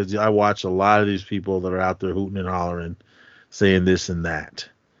know, because I watch a lot of these people that are out there hooting and hollering, saying this and that.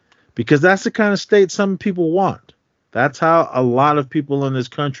 Because that's the kind of state some people want. That's how a lot of people in this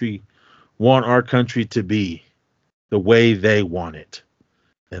country want our country to be, the way they want it.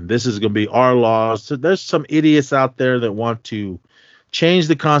 And this is going to be our laws. So there's some idiots out there that want to change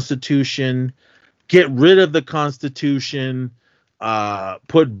the Constitution, get rid of the Constitution,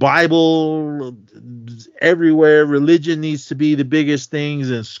 put Bible everywhere. Religion needs to be the biggest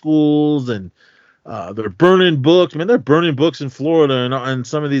things in schools, and they're burning books. I mean, they're burning books in Florida and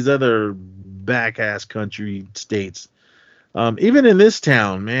some of these other back-ass country states. Even in this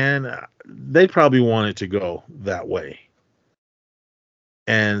town, man, they probably want it to go that way.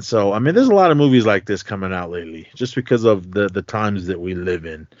 And so, I mean, there's a lot of movies like this coming out lately, just because of the times that we live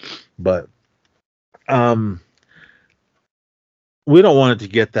in. But we don't want it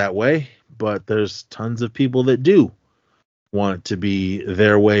to get that way, but there's tons of people that do want it to be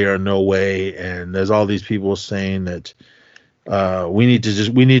their way or no way. And there's all these people saying that we need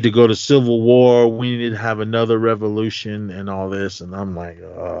to go to civil war. We need to have another revolution and all this. And I'm like,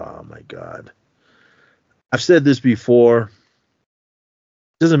 oh my God. I've said this before.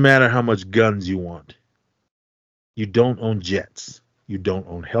 Doesn't matter how much guns you want. You don't own jets. You don't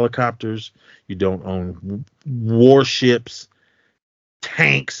own helicopters. You don't own warships,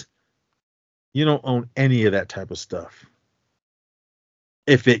 tanks. You don't own any of that type of stuff.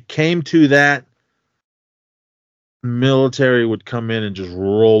 If it came to that, military would come in and just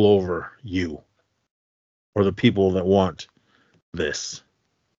roll over you or the people that want this.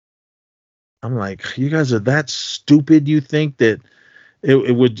 I'm like, you guys are that stupid? You think that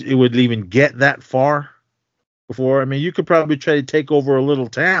it would even get that far before? I mean, you could probably try to take over a little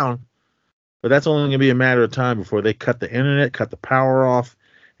town, but that's only going to be a matter of time before they cut the internet, cut the power off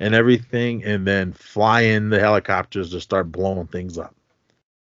and everything, and then fly in the helicopters to start blowing things up.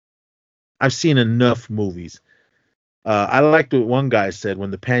 I've seen enough movies. I liked what one guy said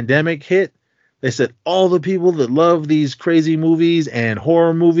when the pandemic hit. They said all the people that love these crazy movies and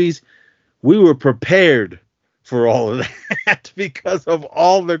horror movies, we were prepared for all of that because of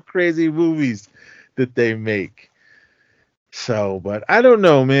all the crazy movies that they make. So, but I don't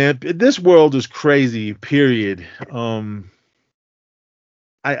know, man. This world is crazy, period.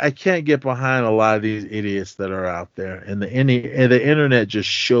 I can't get behind a lot of these idiots that are out there. And the internet just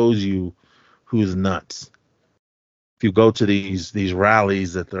shows you who's nuts. If you go to these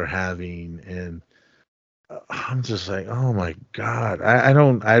rallies that they're having, and I'm just like, oh my God, I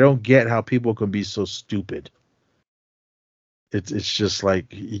don't get how people can be so stupid. It's just like,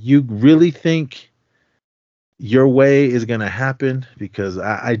 you really think your way is gonna happen? Because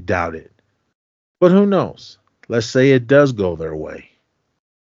I doubt it. But who knows? Let's say it does go their way.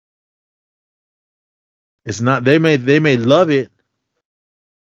 It's not, they may love it,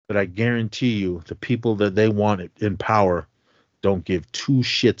 but I guarantee you the people that they want in power don't give two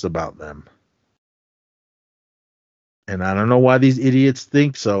shits about them. And I don't know why these idiots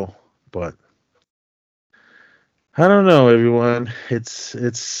think so, but I don't know, everyone.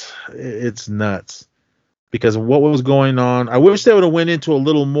 It's nuts. Because of what was going on. I wish they would have went into a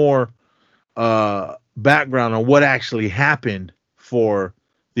little more background on what actually happened for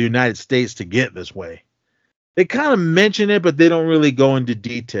the United States to get this way. They kind of mention it, but they don't really go into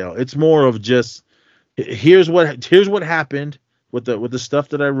detail. It's more of just, here's what happened with the stuff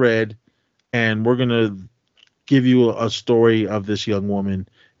that I read, and we're gonna give you a story of this young woman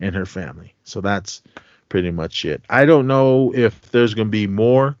and her family. So that's pretty much it. I don't know if there's gonna be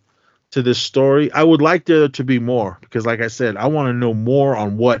more to this story. I would like there to be more, because like I said, I want to know more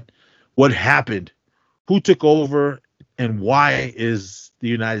on what happened, who took over, and why is the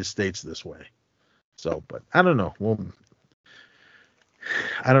United States this way. So, but I don't know. Well,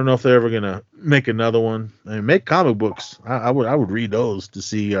 I don't know if they're ever gonna make another one. I mean, make comic books. I would read those to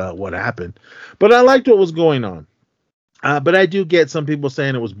see what happened. But I liked what was going on. But I do get some people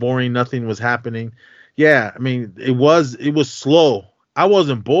saying it was boring. Nothing was happening. Yeah, I mean, it was slow. I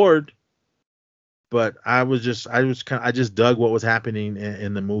wasn't bored, but I just dug what was happening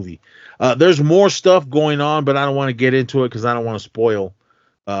in the movie. There's more stuff going on, but I don't want to get into it because I don't want to spoil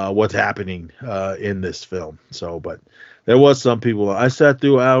what's happening in this film. So, but there was some people. I sat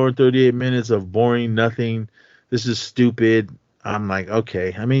through an hour and 38 minutes of boring nothing. This is stupid. I'm like,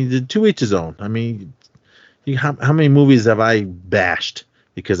 okay. I mean, to each his own. I mean, how many movies have I bashed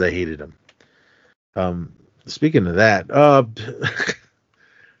because I hated them? Speaking of that,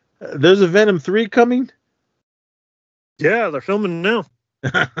 there's a Venom 3 coming. Yeah, they're filming now.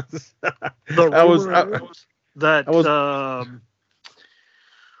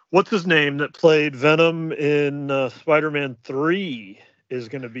 What's his name that played Venom in Spider-Man 3 is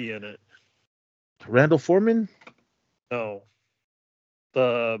going to be in it. Randall Foreman? No.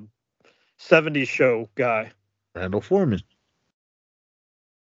 The 70s show guy. Randall Foreman.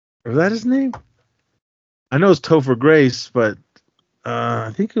 Was that his name? I know it's Topher Grace, but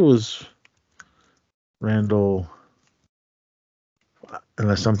I think it was Randall.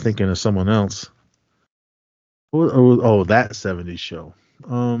 Unless I'm thinking of someone else. Oh, that 70s show.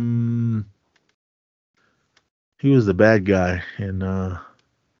 He was the bad guy in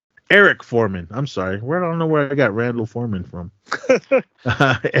Eric Foreman. I'm sorry. I don't know where I got Randall Foreman from.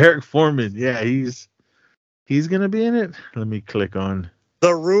 Eric Foreman. Yeah, he's gonna be in it. Let me click on.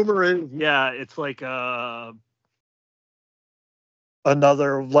 The rumor is, yeah, it's like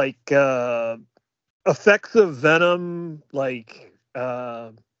another like effects of Venom, like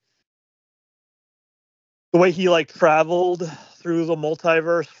the way he like traveled through the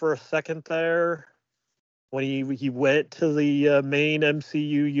multiverse for a second there when he went to the main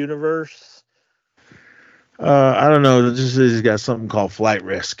MCU universe. I don't know. It just says he's got something called Flight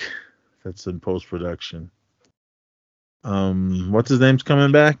Risk. That's in post production. What's his name's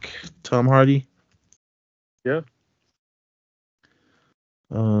coming back? Tom Hardy. Yeah.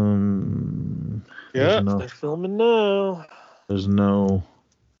 Yeah, they're filming now. There's no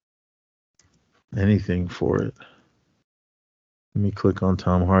anything for it. Let me click on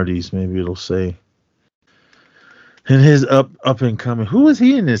Tom Hardy's. Maybe it'll say. And his up and coming. Who was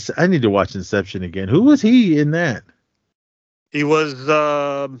he in this? I need to watch Inception again. Who was he in that? He was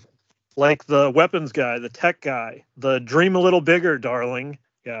like the weapons guy, the tech guy, the dream a little bigger, darling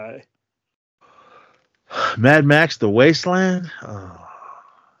guy. Mad Max: The Wasteland. Oh,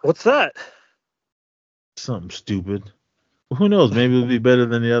 what's that? Something stupid. Who knows? Maybe it'll be better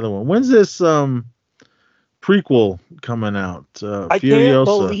than the other one. When's this prequel coming out? I can't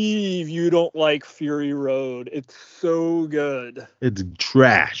believe you don't like Fury Road. It's so good. It's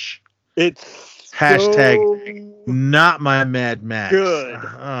trash. It's hashtag not my Mad Max. Good.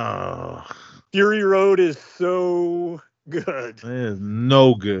 Oh. Fury Road is so good. It is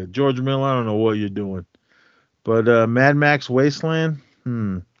no good. George Miller, I don't know what you're doing. But Mad Max Wasteland,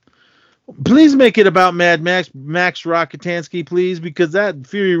 Please make it about Mad Max Rockatansky, please, because that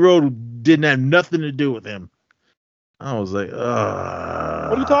Fury Road didn't have nothing to do with him. I was like, What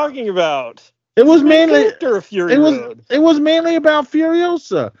are you talking about? It was mainly Road. It was mainly about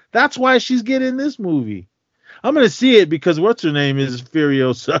Furiosa. That's why she's getting this movie. I'm gonna see it because what's her name is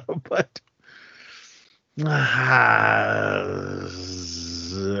Furiosa, but we're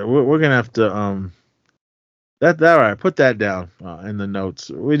gonna have to that all right. Put that down in the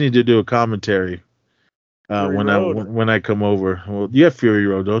notes. We need to do a commentary when I come over. Well, you have Fury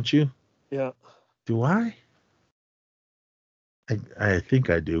Road, don't you? Yeah. Do I? I think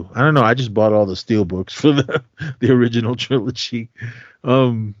I do. I don't know. I just bought all the steel books for the original trilogy.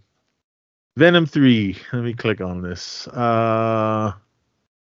 Venom 3. Let me click on this.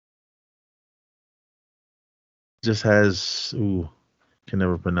 Just has can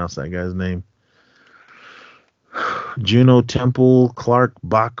never pronounce that guy's name. Juno Temple, Clark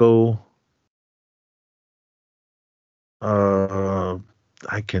Bacco. I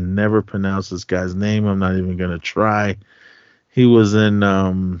can never pronounce this guy's name. I'm not even gonna try. He was in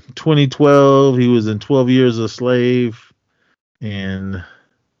 2012. He was in 12 Years a Slave. And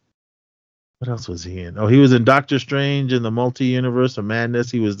what else was he in? Oh, he was in Doctor Strange in the Multi-Universe of Madness.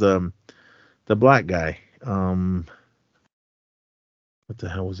 He was the black guy. What the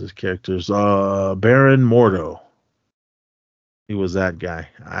hell was his character's? Baron Mordo. He was that guy.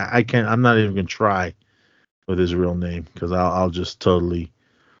 I'm not even gonna try with his real name because I'll just totally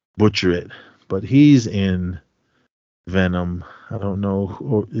butcher it. But he's in Venom. I don't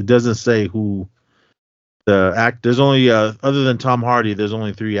know. It doesn't say who the act. There's only other than Tom Hardy. There's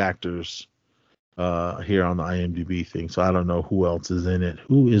only 3 actors here on the IMDb thing. So I don't know who else is in it.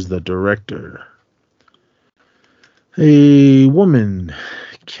 Who is the director? A woman,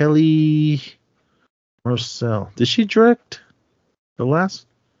 Kelly Marcel. Did she direct the last?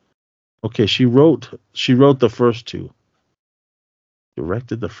 Okay, she wrote the first 2.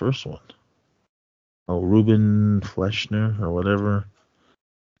 Directed the first one. Oh, Ruben Fleschner or whatever.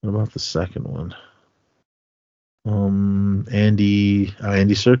 What about the second one? Andy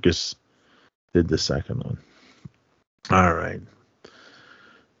Serkis did the second one. All right.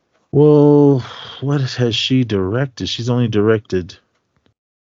 Well, what has she directed? She's only directed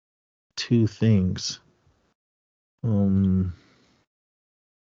 2 things. I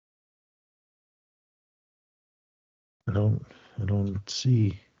don't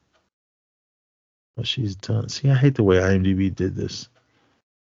see what she's done. See, I hate the way IMDb did this.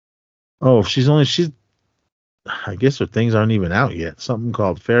 Oh, I guess her things aren't even out yet. Something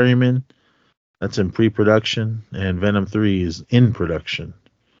called Ferryman. That's in pre-production. And Venom 3 is in production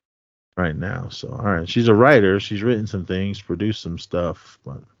right now. So, all right. She's a writer. She's written some things, produced some stuff.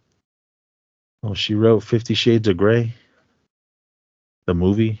 But she wrote 50 Shades of Grey. The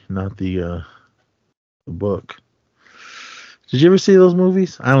movie, not the book. Did you ever see those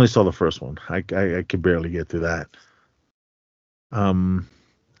movies? I only saw the first one. I could barely get through that. I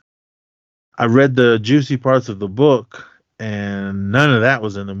read the juicy parts of the book, and none of that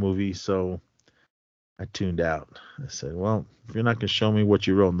was in the movie, so I tuned out. I said, "Well, if you're not gonna show me what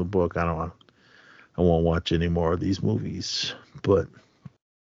you wrote in the book, I won't watch any more of these movies." But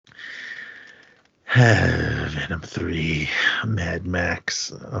Venom 3, Mad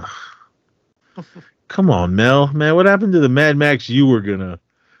Max. Come on, Mel. Man, what happened to the Mad Max you were gonna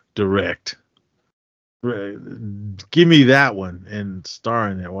direct? Give me that one and star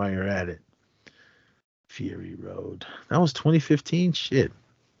in it while you're at it. Fury Road. That was 2015. Shit,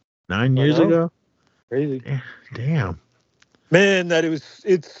 9 years ago. Crazy. Damn. Man,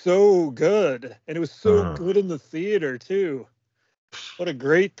 it's so good, and it was so good in the theater too. What a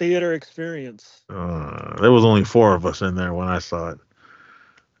great theater experience. There was only 4 of us in there when I saw it,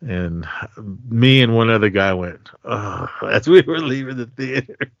 and me and one other guy went as we were leaving the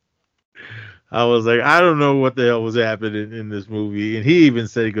theater. I was like, I don't know what the hell was happening in this movie. And he even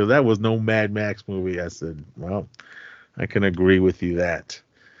said, because that was no Mad Max movie. I said, well, I can agree with you that.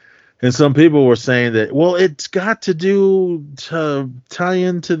 And some people were saying that, well, it's got to tie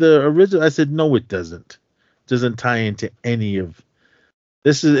into the original. I said, no, it doesn't. It doesn't tie into any of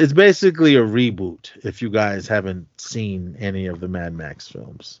this. It's basically a reboot if you guys haven't seen any of the Mad Max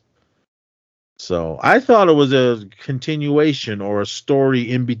films. So I thought it was a continuation or a story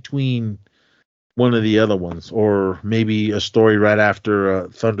in between one of the other ones, or maybe a story right after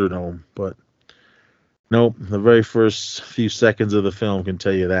Thunderdome, but nope, the very first few seconds of the film can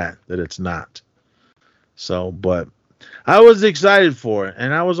tell you that it's not. So, but I was excited for it,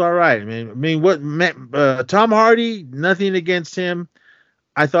 and I was all right. I mean, what Tom Hardy? Nothing against him.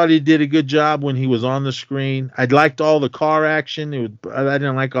 I thought he did a good job when he was on the screen. I liked all the car action. I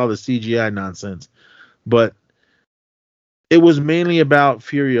didn't like all the CGI nonsense, but it was mainly about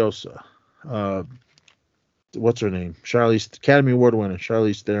Furiosa. What's her name? Academy Award winner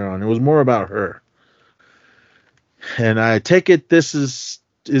Charlize Theron. It was more about her. And I take it this is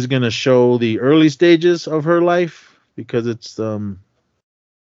going to show the early stages of her life, because it's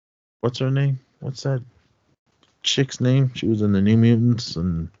what's her name? What's that chick's name? She was in the New Mutants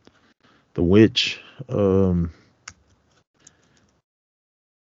and the Witch.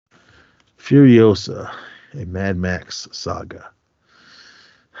 Furiosa, a Mad Max saga.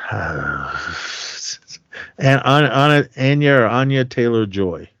 And Anya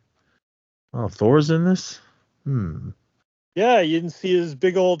Taylor-Joy. Oh, Thor's in this? Yeah, you didn't see his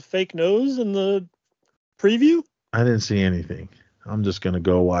big old fake nose in the preview? I didn't see anything. I'm just going to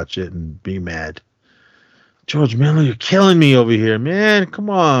go watch it and be mad. George Miller, you're killing me over here, man. Come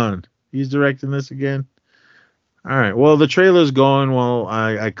on. He's directing this again. All right. Well, the trailer's going while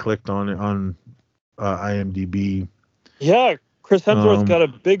I clicked on it on IMDb. Yeah, Chris Hemsworth's got a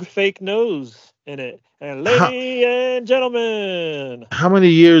big fake nose in it. And ladies and gentlemen. How many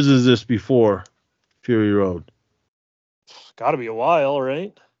years is this before Fury Road? It's got to be a while,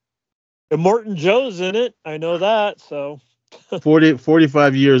 right? And Morton Joe's in it. I know that, so.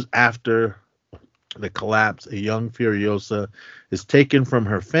 45 years after the collapse, a young Furiosa is taken from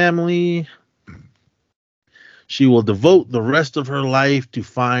her family. She will devote the rest of her life to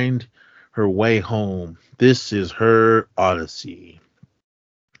find her way home. This is her odyssey.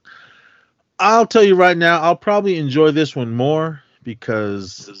 I'll tell you right now, I'll probably enjoy this one more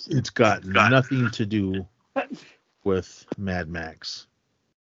because it's got nothing to do with Mad Max.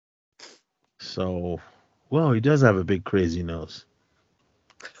 So, well, he does have a big crazy nose.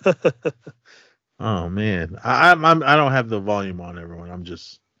 Oh man, I don't have the volume on, everyone. I'm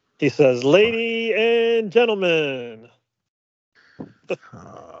just. He says, "Lady and gentlemen."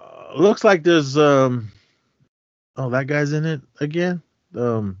 Looks like there's oh, that guy's in it again.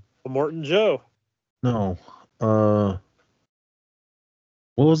 Morton Joe. No. What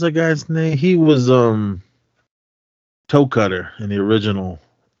was that guy's name? He was Toe Cutter in the original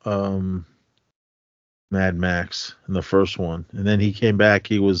Mad Max in the first one, and then he came back.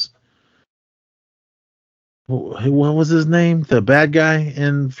 He was, what was his name? The bad guy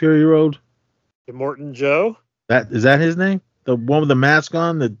in Fury Road. Morton Joe. Is that his name? The one with the mask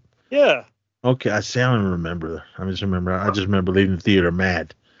on. Yeah. Okay, I don't even remember. I just remember leaving the theater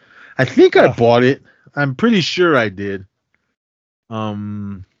mad. I think I bought it. I'm pretty sure I did. All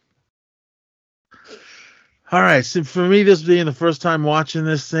right, so for me, this being the first time watching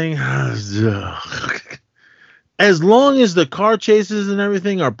this thing, as long as the car chases and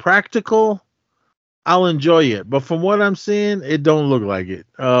everything are practical, I'll enjoy it. But from what I'm seeing, it don't look like it.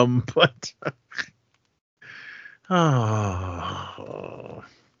 But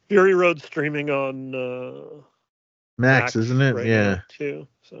Fury Road streaming on Max, isn't it? right Yeah. now, too.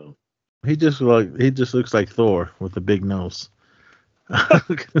 So He just looks like Thor with a big nose.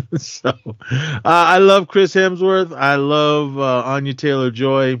 So I love Chris Hemsworth. I love Anya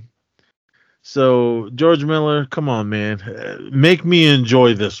Taylor-Joy. So George Miller, come on, man, make me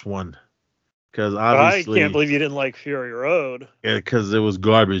enjoy this one, because I can't obviously, believe you didn't like Fury Road. because it was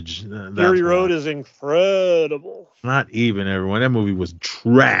garbage. Fury Road why. is incredible. Not even everyone. That movie was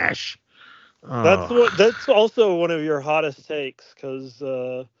trash. That's also one of your hottest takes, because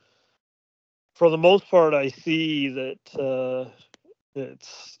for the most part, I see that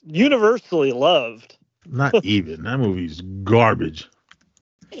it's universally loved. Not even. That movie's garbage.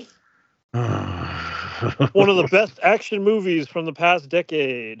 One of the best action movies from the past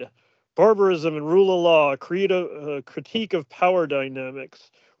decade. Barbarism and rule of law, critique of power dynamics,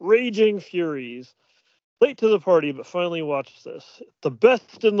 raging furies. Late to the party, but finally watched this. The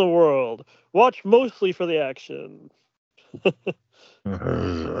best in the world. Watch mostly for the action.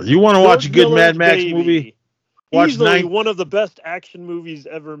 You want to watch a good Mad Max movie? Watch Easily one of the best action movies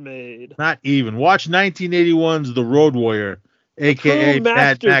ever made. Not even. Watch 1981's The Road Warrior, aka True Mad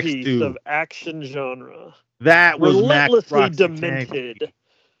Max masterpiece 2. of action genre. That was Relentlessly Max demented.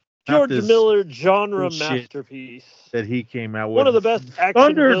 Not George Miller genre bullshit masterpiece. that he came out with. One of the best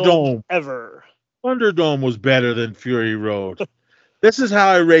action films Thunderdome ever. Thunderdome was better than Fury Road. This is how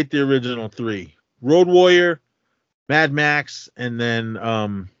I rate the original three: Road Warrior, Mad Max, and then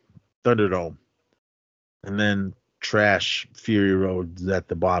Thunderdome, and then trash Fury Road at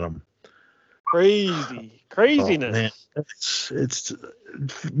the bottom. Craziness. Oh, it's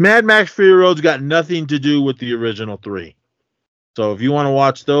Mad Max Fury Road's got nothing to do with the original three. So if you want to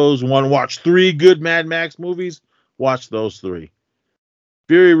watch those, want to watch three good Mad Max movies, watch those three.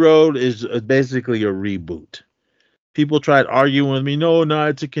 Fury Road is basically a reboot. People tried arguing with me. No,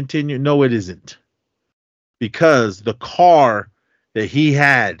 it's a continue. No, it isn't. Because the car that he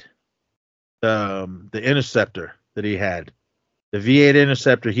had, the Interceptor that he had, the V8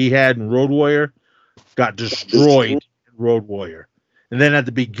 Interceptor he had in Road Warrior, got destroyed in Road Warrior. And then at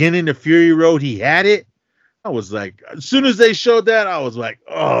the beginning of Fury Road, he had it. I was like, as soon as they showed that, I was like,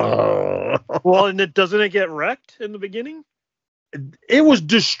 oh. Well, and doesn't it get wrecked in the beginning? It was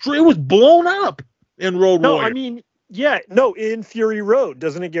destroyed. It was blown up in Road Warrior. No, I mean, yeah, no, in Fury Road,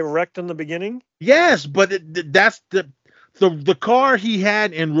 doesn't it get wrecked in the beginning? Yes, but that's the car he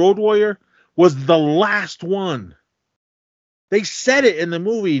had in Road Warrior was the last one. They said it in the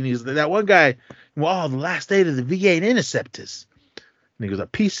movie, and he's that one guy. Well, the last day of the V8 Interceptors, and he goes, a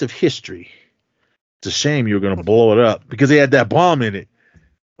piece of history. It's a shame you were going to blow it up because he had that bomb in it.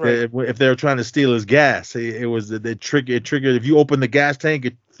 Right. If they were trying to steal his gas, it triggered. If you open the gas tank,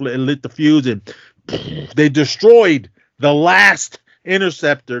 it lit the fuse, and they destroyed the last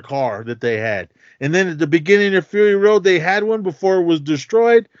Interceptor car that they had. And then at the beginning of Fury Road, they had one before it was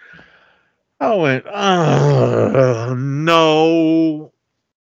destroyed. I went, oh, no.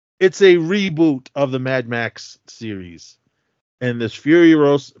 It's a reboot of the Mad Max series. And this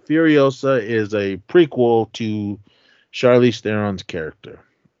Furiosa is a prequel to Charlize Theron's character.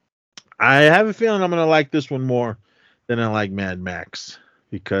 I have a feeling I'm going to like this one more than I like Mad Max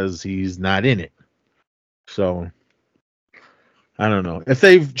because he's not in it. So, I don't know. If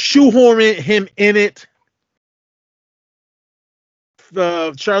they shoehorn him in it,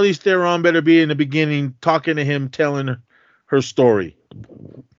 Charlize Theron better be in the beginning talking to him, telling her story.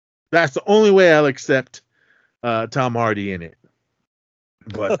 That's the only way I'll accept Tom Hardy in it.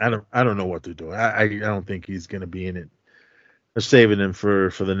 But I don't know what they're doing. I don't think he's going to be in it. They're saving him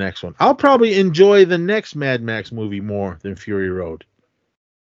for the next one. I'll probably enjoy the next Mad Max movie more than Fury Road.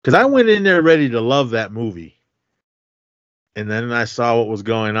 Because I went in there ready to love that movie. And then I saw what was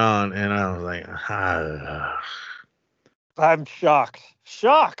going on, and I was like, I'm shocked.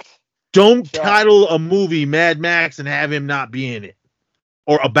 Don't title a movie Mad Max and have him not be in it.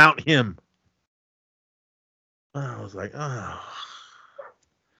 Or about him. I was like, oh.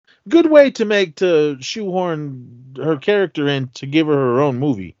 Good way to shoehorn her character in to give her own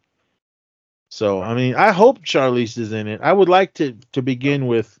movie. So, I mean, I hope Charlize is in it. I would like to begin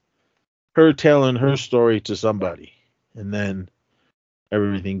with her telling her story to somebody. And then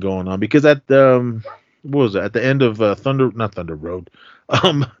everything going on. Because at the what was it? At the end of Thunderdome.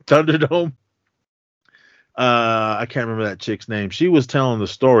 I can't remember that chick's name. She was telling the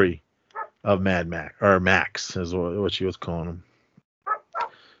story of Mad Max, or Max is what she was calling him.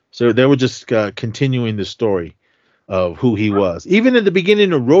 So they were just continuing the story of who he was. Even at the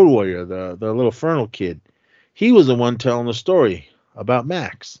beginning of Road Warrior, the little Fernal kid, he was the one telling the story about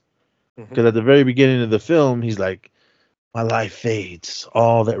Max. Because at the very beginning of the film, he's like, My life fades.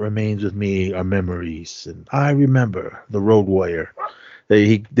 All that remains with me are memories, and I remember the Road Warrior.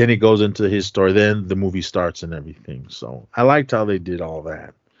 Then he goes into his story. Then the movie starts and everything. So I liked how they did all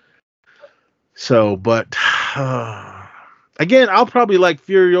that. So, but again, I'll probably like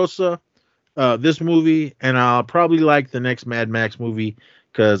Furiosa, this movie, and I'll probably like the next Mad Max movie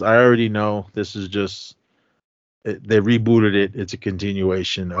because I already know this is just they rebooted it. It's a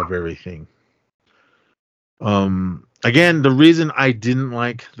continuation of everything. Again, the reason I didn't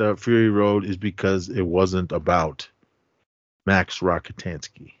like the Fury Road is because it wasn't about Max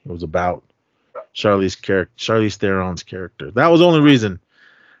Rakitansky. It was about Charlize Theron's character. That was the only reason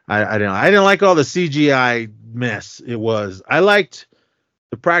I didn't like all the CGI mess. I liked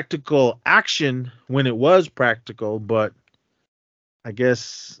the practical action when it was practical, but I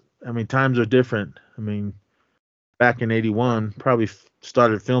guess times are different. Back in '81, probably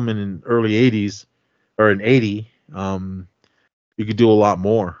started filming in early '80s or in '80. You could do a lot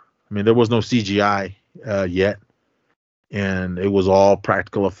more. There was no CGI yet, and it was all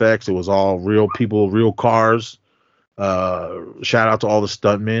practical effects. It was all real people, real cars. Shout out to all the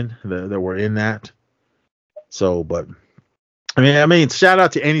stuntmen that were in that. So, but shout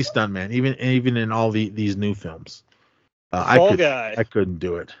out to any stuntman, even in all these new films. I couldn't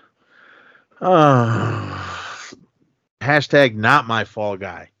do it. Hashtag not my fall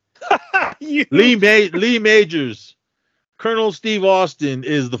guy. Lee Majors. Colonel Steve Austin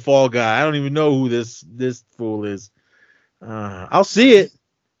is the fall guy. I don't even know who this fool is. I'll see it.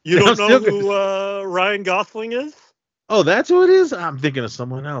 You don't know who Ryan Gosling is? Oh, that's who it is? I'm thinking of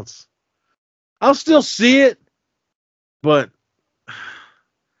someone else. I'll still see it, but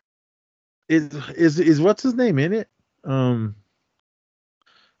is what's his name in it?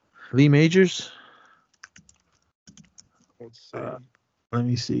 Lee Majors? Let's see. Let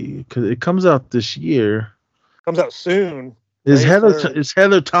me see, because it comes out this year. Comes out soon. Is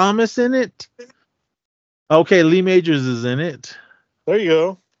Heather Thomas in it? Okay, Lee Majors is in it. There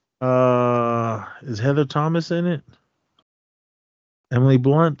you go. Is Heather Thomas in it? Emily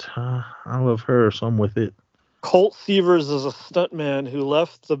Blunt? I love her, so I'm with it. Colt Sievers is a stuntman who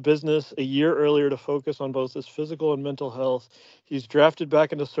left the business a year earlier to focus on both his physical and mental health. He's drafted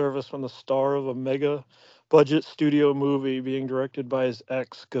back into service when the star of a mega budget studio movie being directed by his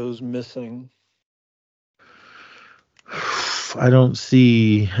ex goes missing. I don't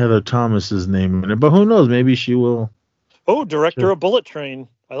see Heather Thomas's name in it, but who knows? Maybe she will. Oh, director of Bullet Train.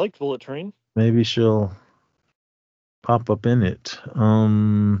 I liked Bullet Train. Maybe she'll pop up in it.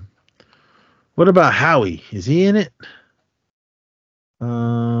 What about Howie? Is he in it?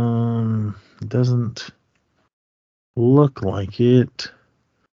 Doesn't look like it.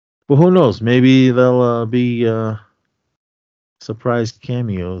 Well, who knows? Maybe they'll be surprise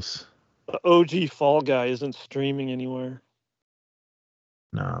cameos. The OG Fall Guy isn't streaming anywhere.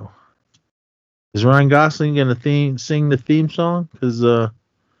 No. Is Ryan Gosling gonna sing the theme song? Because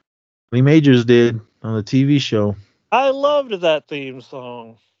Lee Majors did on the TV show. I loved that theme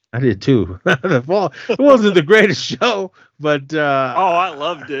song. I did too. It wasn't the greatest show, but I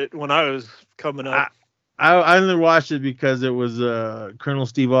loved it when I was coming up. I only watched it because it was Colonel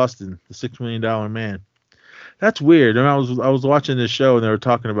Steve Austin, the $6 Million Man. That's weird. I was watching this show and they were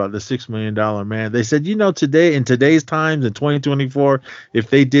talking about the $6 Million Man. They said, today in today's times in 2024, if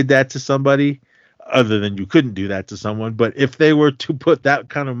they did that to somebody, other than you couldn't do that to someone, but if they were to put that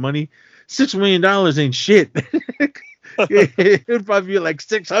kind of money, $6 million ain't shit. It would probably be like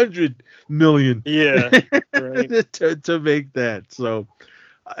 600 million. Yeah, right. to make that. So,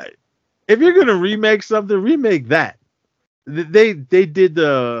 if you're gonna remake something, remake that. They did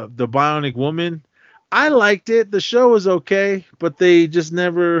the Bionic Woman. I liked it. The show was okay, but they just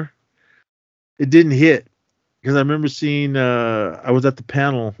it didn't hit. Because I remember seeing, I was at the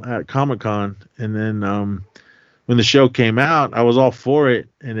panel at Comic-Con, and then when the show came out, I was all for it,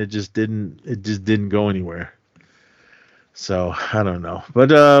 and it just didn't go anywhere. So I don't know,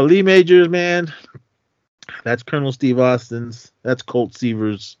 but Lee Majors, man, that's Colonel Steve Austin's, that's Colt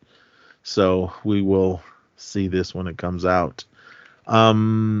Sievers. So we will see this when it comes out.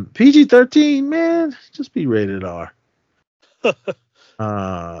 PG-13, man, just be rated R.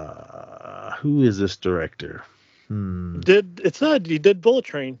 Who is this director? It said he did Bullet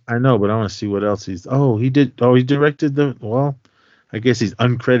Train. I know, but I want to see what else he directed I guess he's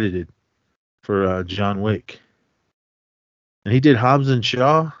uncredited for John Wick. And he did Hobbs and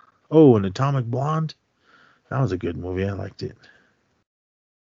Shaw. Oh, and Atomic Blonde. That was a good movie. I liked it.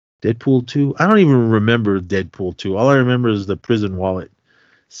 Deadpool 2. I don't even remember Deadpool 2. All I remember is the prison wallet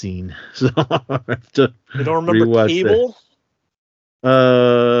scene. So I have to You don't remember Cable?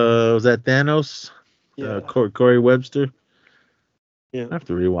 Was that Thanos? Yeah. Corey Webster. Yeah, I have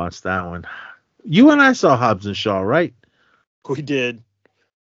to rewatch that one. You and I saw Hobbs and Shaw, right? we did.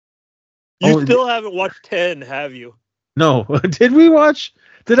 You Oh, still haven't watched 10, have you? no. Did we watch?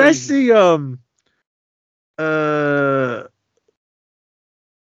 Did I Crazy. see uh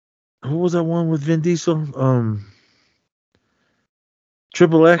who was that one with Vin Diesel?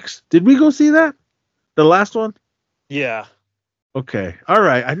 Triple X. Did we go see that? The last one? Yeah, Okay. All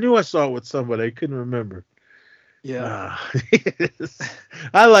right. I knew I saw it with somebody. I couldn't remember. yeah.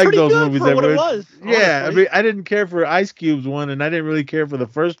 I like Pretty those good movies for that what it were. was. Yeah, I Honestly. mean, I didn't care for Ice Cube's one, and I didn't really care for the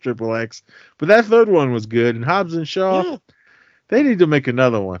first Triple X, but that third one was good. And Hobbs and Shaw, Yeah. they need to make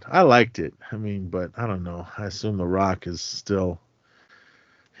another one. I liked it. I mean, but I don't know. I assume The Rock is still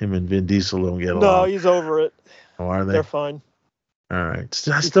him and Vin Diesel don't get No, along. he's over it. Oh, are they? They're fine. All right.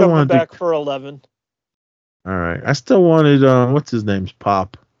 I He's still coming wanted back to. for 11. All right. I still wanted. What's his name's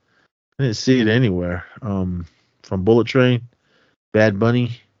Pop? I didn't see it anywhere. From Bullet Train, Bad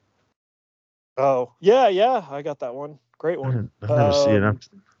Bunny. Oh, yeah. I got that one. Great one. I've never seen it.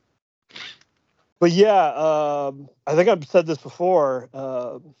 But yeah, I think I've said this before.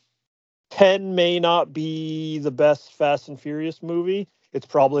 10 may not be the best Fast and Furious movie. It's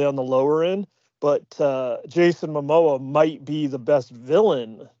probably on the lower end. But Jason Momoa might be the best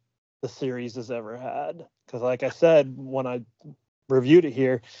villain the series has ever had. Because like I said, when I reviewed it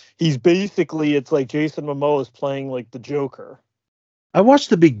here, it's like Jason Momoa is playing like the Joker. I watched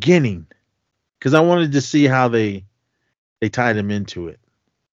the beginning because I wanted to see how they tied him into it.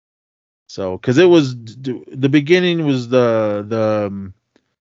 So, because it was the beginning was the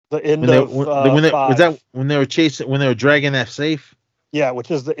end when of when they was 5. that when they were dragging that safe. Yeah, which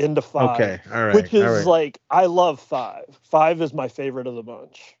is the end of 5. Okay, all right, Which is all right. like, I love 5. 5 is my favorite of the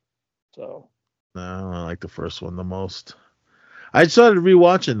bunch. So. No, I like the first one the most. I started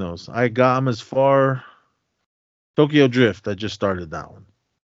rewatching those. I'm as far Tokyo Drift. I just started that one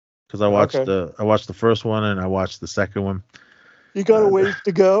because I watched the first one and I watched the second one. You got a ways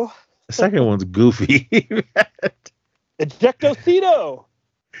to go. The second one's goofy. Ejectocito.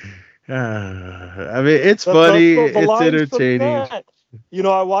 I mean, it's funny. It's entertaining. You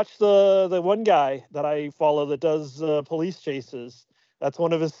know, I watched the one guy that I follow that does police chases. That's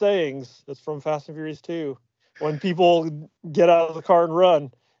one of his sayings. It's from Fast and Furious 2. When people get out of the car and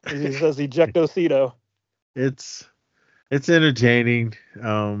run, he says ejectocito. It's entertaining,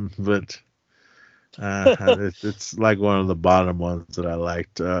 but it's like one of the bottom ones that I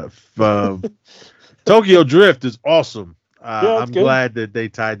liked. Tokyo Drift is awesome. I'm glad that they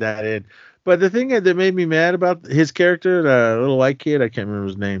tied that in. But the thing that made me mad about his character, the little white kid, I can't remember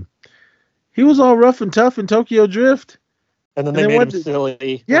his name. He was all rough and tough in Tokyo Drift. And then they made him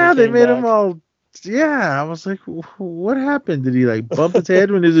silly. Yeah, they made him all. Yeah, I was like, what happened? Did he like bump his head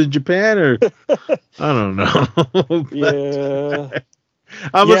when he was in Japan, or I don't know. Yeah,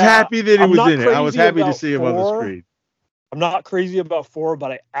 I was happy that he was in it. I was happy to see him on the screen. I'm not crazy about 4,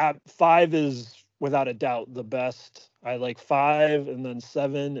 but 5 is without a doubt the best. I like 5, and then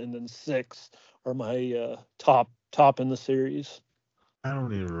 7, and then 6 are my top in the series. I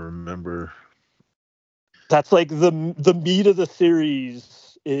don't even remember. That's like the meat of the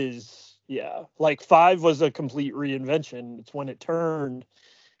series is, yeah. Like 5 was a complete reinvention. It's when it turned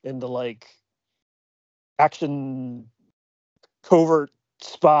into like action covert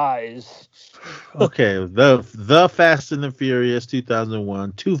spies. Okay, the Fast and the Furious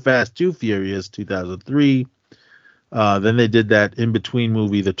 2001, Too Fast, Too Furious 2003. Then they did that in between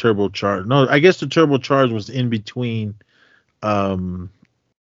movie, the Turbocharged. No, I guess the Turbocharged was in between the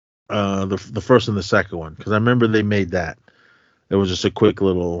first and the second one, because I remember they made that. It was just a quick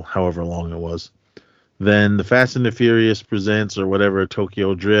little, however long it was. Then the Fast and the Furious presents or whatever,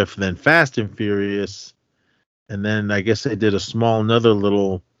 Tokyo Drift. Then Fast and Furious, and then I guess they did another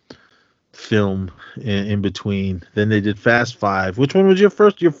little film in between. Then they did Fast 5. Which one was your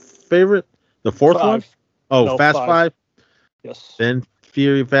favorite? The fourth 5. one? Oh, no, Fast 5. Yes. Then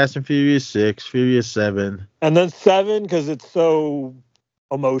Fast and Furious 6, Furious 7, and then 7 because it's so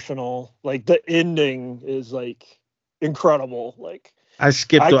emotional. Like the ending is like incredible. Like I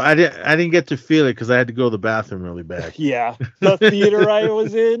skipped. I didn't get to feel it because I had to go to the bathroom really bad. Yeah, the theater I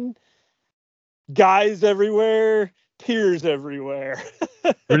was in, guys everywhere, tears everywhere.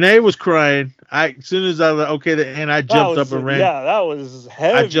 Renee was crying. As soon as I was like, okay, and I jumped up and ran. Yeah, that was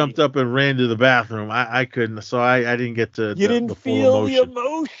heavy. I jumped up and ran to the bathroom. I couldn't, so I didn't get to. You didn't feel the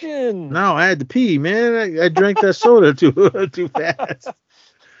emotion. No, I had to pee, man. I drank that soda too fast.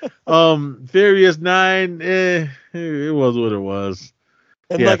 Furious 9, it was what it was.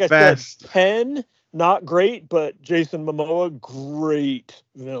 And like I said, 10, not great, but Jason Momoa, great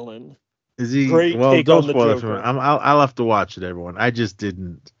villain. Is he? Great Well, take don't on the spoil it for me. Joker. I'll have to watch it, everyone. I just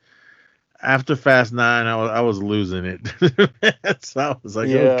didn't. After Fast 9, I was losing it. So I was like,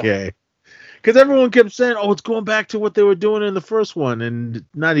 Yeah. okay. Because everyone kept saying, "Oh, it's going back to what they were doing in the first one," and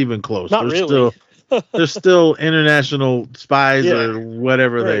not even close. Not really. They're still international spies Yeah, or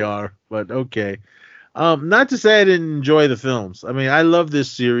whatever they right. are. But okay. Not to say I didn't enjoy the films. I mean, I love this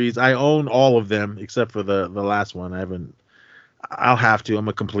series. I own all of them except for the last one. I haven't. I'll have to. I'm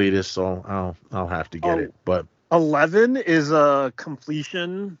a completist, so I'll have to get it. But 11 is a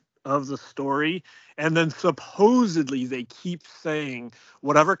completion of the story, and then supposedly they keep saying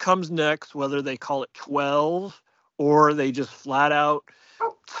whatever comes next, whether they call it 12 or they just flat out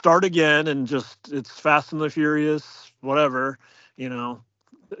start again and just it's Fast and the Furious, whatever, you know,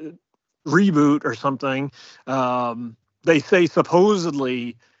 reboot or something. They say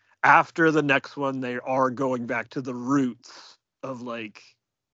supposedly after the next one they are going back to the roots of like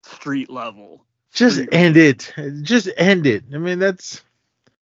street level. just end it. Just end it. I mean, that's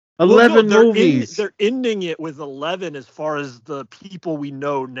 11 movies. They're ending it with 11 as far as the people we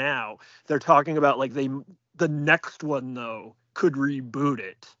know now. They're talking about like the next one though could reboot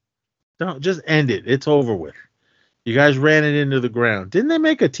it. Don't just end it. It's over with. You guys ran it into the ground. Didn't they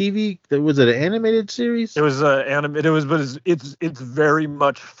make a TV? Was it an animated series? It was animated. It was, but it's very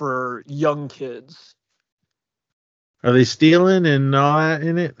much for young kids. Are they stealing and all that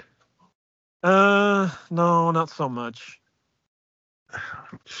in it? No, not so much.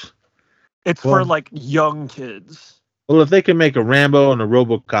 It's for like young kids. Well, if they can make a Rambo and a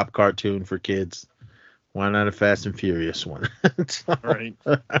RoboCop cartoon for kids, why not a Fast and Furious one? Right.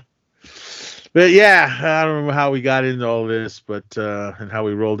 But yeah, I don't remember how we got into all this, but and how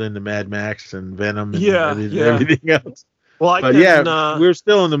we rolled into Mad Max and Venom and everything else. Well, we're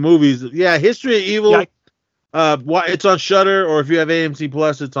still in the movies. Yeah, History of Evil. It's on Shudder, or if you have AMC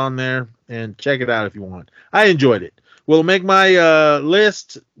Plus, it's on there, and check it out if you want. I enjoyed it. Will it make my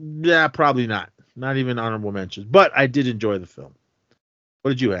list? Yeah, probably not. Not even honorable mentions, but I did enjoy the film.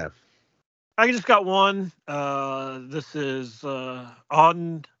 What did you have? I just got one. This is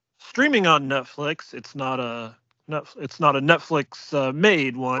on streaming on Netflix. It's not a Netflix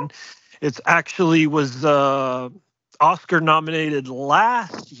made one. It's actually was Oscar nominated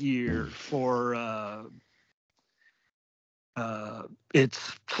last year for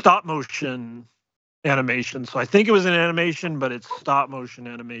its stop motion animation. So I think it was an animation, but it's stop motion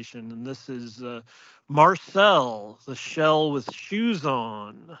animation. And this is Marcel, the shell with shoes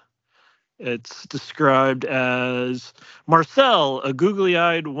on. It's described as Marcel, a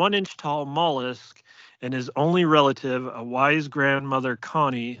googly-eyed, 1-inch tall mollusk, and his only relative, a wise grandmother,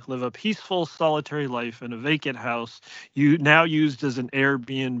 Connie, live a peaceful, solitary life in a vacant house now used as an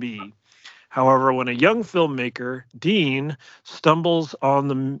Airbnb. However, when a young filmmaker, Dean, stumbles on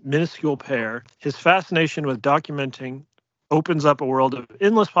the minuscule pair, his fascination with documenting opens up a world of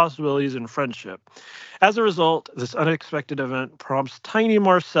endless possibilities and friendship. As a result, this unexpected event prompts tiny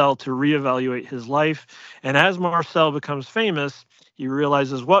Marcel to reevaluate his life, and as Marcel becomes famous, he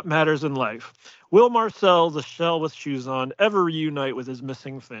realizes what matters in life. Will Marcel, the shell with shoes on, ever reunite with his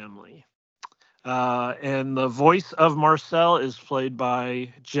missing family? And the voice of Marcel is played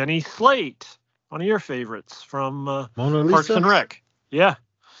by Jenny Slate, one of your favorites from Mona Lisa? Parks and Rec. Yeah.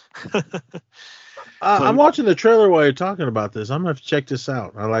 I'm watching the trailer while you're talking about this. I'm gonna have to check this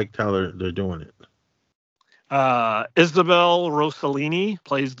out. I liked how they're doing it. Isabel Rossellini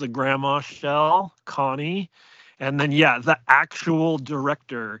plays the grandma shell, Connie, and then the actual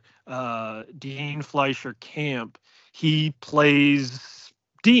director, Dean Fleischer Camp, he plays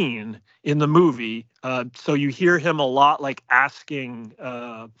Dean in the movie. So you hear him a lot like asking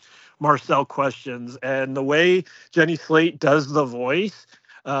Marcel questions, and the way Jenny Slate does the voice.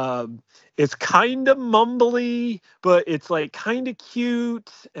 It's kind of mumbly, but it's like kind of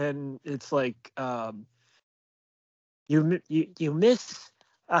cute, and it's like you miss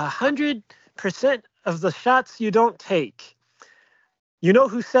 100% of the shots you don't take. You know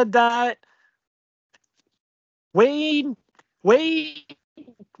who said that? Wade Jetski.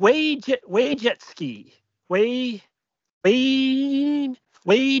 Wade Jetski.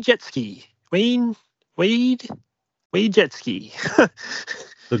 Wade Jetski.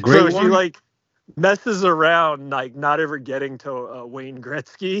 The great one? She like messes around, like not ever getting to Wayne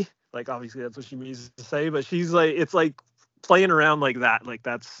Gretzky. Like obviously that's what she means to say, but she's like, it's like playing around like that. Like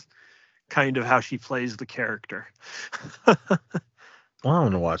that's kind of how she plays the character. Well, I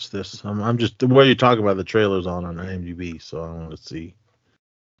want to watch this. I'm just the way you talk about the trailers on IMDb, so I want to see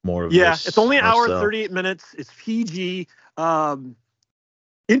more of this. Yeah, it's only an hour and 38 minutes. It's PG.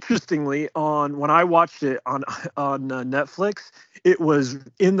 interestingly, when I watched it on Netflix, it was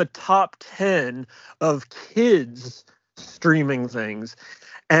in the top 10 of kids streaming things,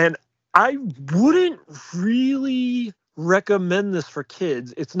 and I wouldn't really recommend this for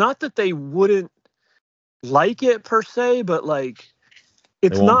kids. It's not that they wouldn't like it per se, but like They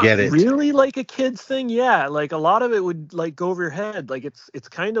it's won't not get it. really like a kids thing. Yeah, like a lot of it would like go over your head. Like it's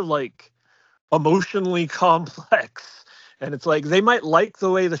kind of like emotionally complex, and it's like they might like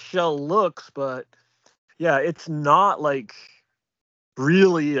the way the shell looks, but yeah, it's not like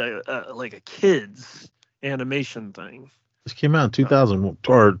really like a kids animation thing. This came out in 2000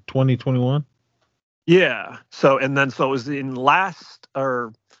 or 2021. Yeah. So it was in last,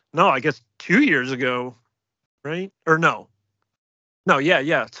 or no, I guess 2 years ago, right? Or no. No,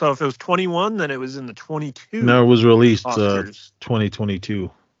 yeah. So if it was 21, then it was in the 22 No, it was released Oscars.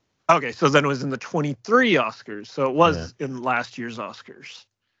 2022. Okay, so then it was in the 23 Oscars. So it was in last year's Oscars.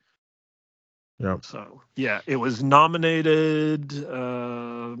 Yep. So yeah, it was nominated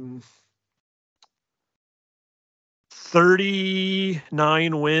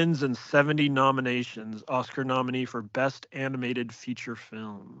 39 wins and 70 nominations. Oscar nominee for Best Animated Feature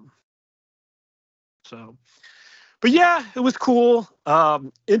Film. So, but yeah, it was cool.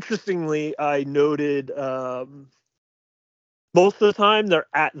 Interestingly, I noted most of the time they're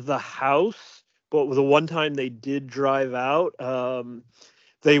at the house, but the one time they did drive out,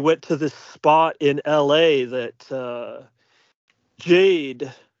 they went to this spot in LA that Jade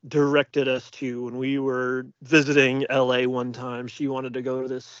directed us to when we were visiting LA one time. She wanted to go to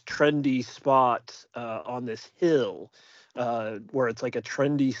this trendy spot on this hill where it's like a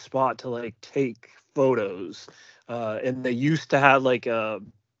trendy spot to like take photos. And they used to have like a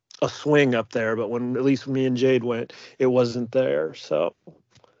swing up there, but when at least me and Jade went, it wasn't there. So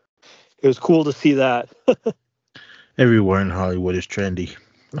it was cool to see that. Everywhere in Hollywood is trendy.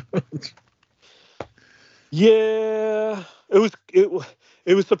 Yeah, it was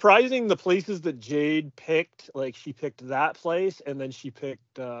surprising the places that Jade picked. Like she picked that place, and then she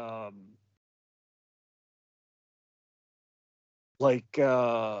picked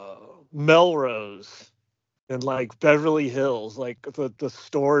Melrose and like Beverly Hills, like the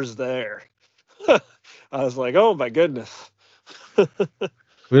stores there. I was like, oh my goodness.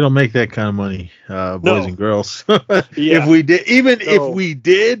 We don't make that kind of money, boys and girls. Yeah. If we did, if we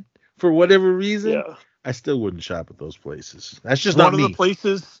did, for whatever reason, Yeah. I still wouldn't shop at those places. That's just not me.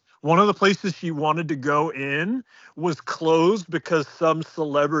 One of the places she wanted to go in was closed because some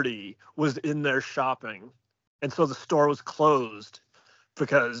celebrity was in there shopping. And so the store was closed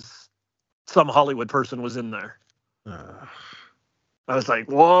because some Hollywood person was in there. I was like,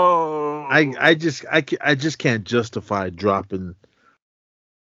 whoa. I just can't justify dropping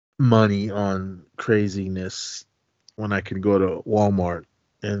money on craziness when I can go to Walmart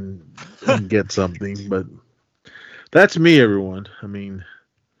and get something. But that's me, everyone. I mean,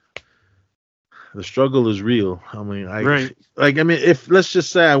 the struggle is real. I mean, if let's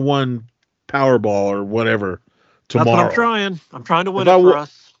just say I won Powerball or whatever tomorrow. That's what I'm trying. I'm trying to win it for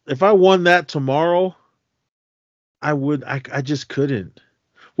us. If I won that tomorrow, I just couldn't.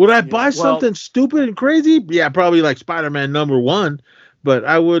 Would I buy something stupid and crazy? Yeah, probably like Spider-Man #1, but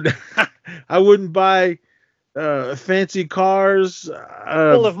I wouldn't buy fancy cars.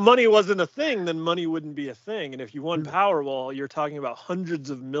 Well, if money wasn't a thing, then money wouldn't be a thing. And if you won Powerball, you're talking about hundreds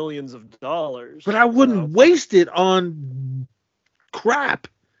of millions of dollars. But I wouldn't waste it on crap.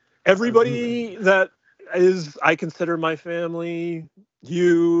 Everybody that I consider my family,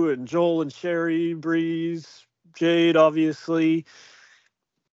 you and Joel and Sherry, Breeze, Jade, obviously,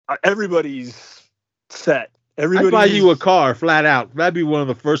 everybody's set. I'd buy you a car flat out. That'd be one of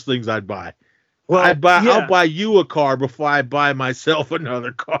the first things I'd buy. Well, I'll buy you a car before I buy myself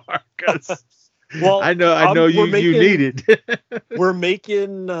another car. Because I know you need it. We're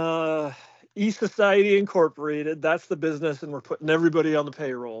making E-Society Incorporated. That's the business, and we're putting everybody on the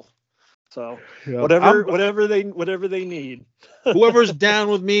payroll. So whatever they need. Whoever's down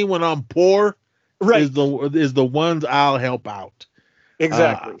with me when I'm poor, right, is the ones I'll help out.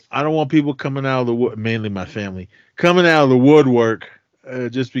 Exactly. I don't want people coming out of the wood, mainly my family, coming out of the woodwork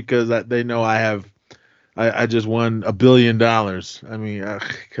just because they know I just won $1 billion. I mean,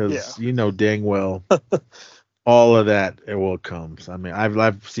 because you know dang well all of that will comes. I mean,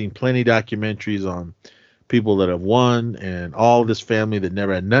 I've seen plenty of documentaries on people that have won, and all this family that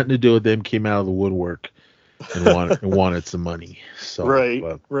never had nothing to do with them came out of the woodwork and wanted some money. So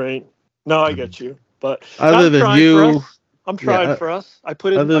right. No, I get you. But other than you. I'm trying for us. I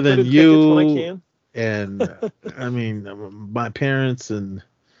put in other than tickets you when I can. And I mean, my parents, and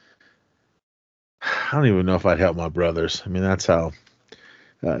I don't even know if I'd help my brothers. I mean, that's how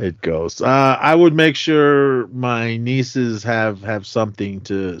It goes. I would make sure my nieces have something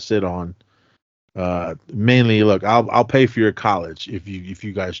to sit on. Mainly, look, I'll pay for your college if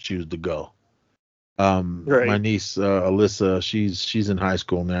you guys choose to go. My Right. niece Alyssa, she's in high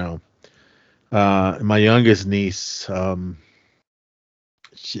school now. My youngest niece,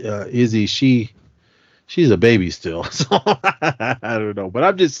 Izzy, she's a baby still, so I don't know. But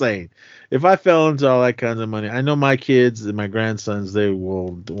I'm just saying, if I fell into all that kinds of money, I know my kids and my grandsons they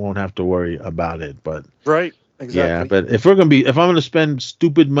won't have to worry about it. But Right. yeah, Exactly. but if I'm gonna spend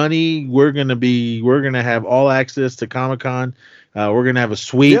stupid money, we're gonna have all access to Comic Con. We're gonna have a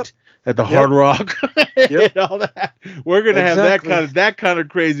Yep. suite at the Yep. Hard Rock Yep. and all that. We're gonna have Exactly. that kind of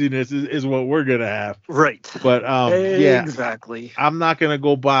craziness is what we're gonna have. Right. But yeah, Exactly. I'm not gonna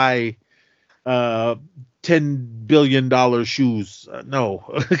go buy uh $10 billion shoes. No.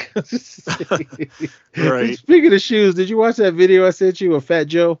 Right. Speaking of shoes, did you watch that video I sent you of Fat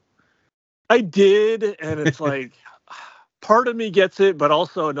Joe? I did, and it's like part of me gets it, but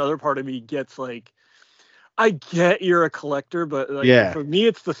also another part of me gets like, I get you're a collector, but like Yeah. for me,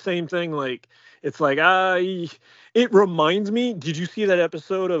 it's the same thing. Like it's like it reminds me. Did you see that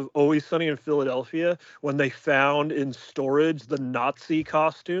episode of Always Sunny in Philadelphia when they found in storage the Nazi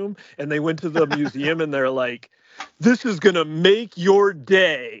costume and they went to the museum and they're like, "This is gonna make your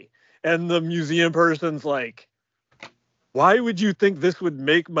day," and the museum person's like, "Why would you think this would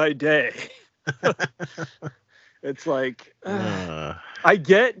make my day?" It's like. I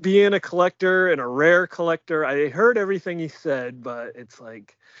get being a collector and a rare collector. I heard everything he said, but it's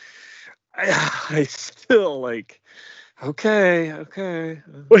like I still like okay.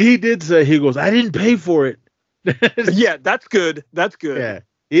 Well, he did say he goes, I didn't pay for it. Yeah, that's good. That's good. Yeah,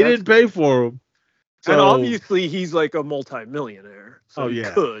 he That's didn't pay good. for him. And So, obviously he's like a multimillionaire, so oh he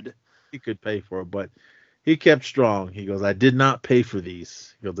yeah, could. he could pay for it, but he kept strong. He goes, I did not pay for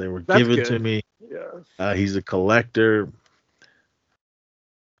these. He goes, they were That's given to good. me. Yeah. He's a collector.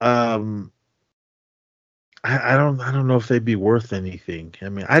 Um, I don't know if they'd be worth anything. I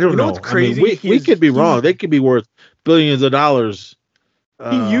mean, I don't You know what's know. I mean, crazy? we could be wrong. They could be worth billions of dollars.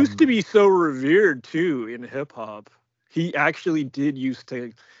 He used to Um, be so revered too in hip hop. He actually did used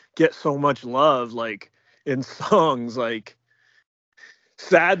to get so much love, like in songs, like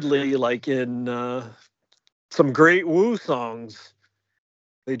sadly, like in some great Woo songs,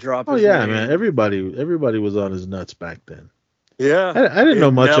 they drop oh his yeah, man. name. Everybody was on his nuts back then. Yeah, I didn't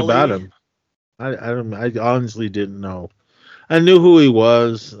know and much about Nelly, him. I honestly didn't know. I knew who he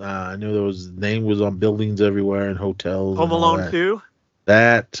was. I knew there was name was on buildings everywhere and hotels Home and all Alone that. 2,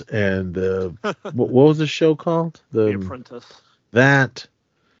 That and what was the show called? The Apprentice. That.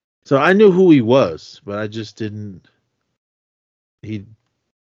 So I knew who he was, but I just didn't. He.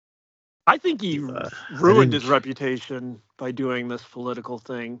 I think he I ruined didn't. his reputation by doing this political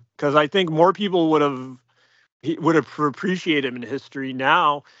thing because I think more people would have appreciated him in history.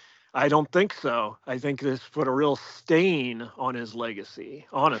 Now, I don't think so. I think this put a real stain on his legacy.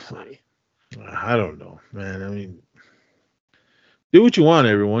 Honestly, I don't know, man. I mean, do what you want,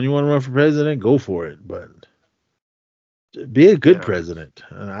 everyone. You want to run for president, go for it, but be a good yeah. president.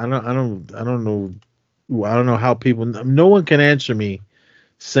 I don't know. I don't know how people. No one can answer me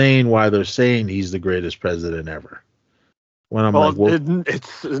saying why they're saying he's the greatest president ever. When I'm like, Well, well,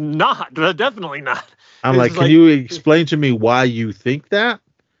 it's not. Definitely not. I'm It's like, can like you explain to me why you think that?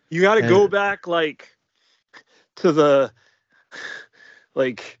 you got to go And back like to the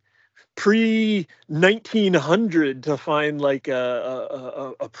like pre 1900 to find like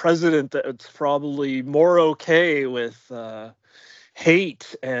a president that's probably more okay with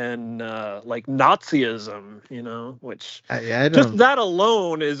hate and like Nazism, which I just don't. that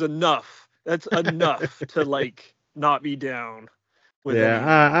alone is enough. That's enough to like not be down with Yeah, any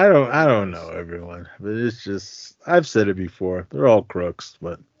of them. I Those don't guys. know everyone, but it's just I've said it before. They're all crooks,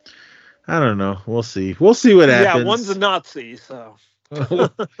 but I don't know. We'll see. We'll see what Yeah, one's a happens. Nazi, so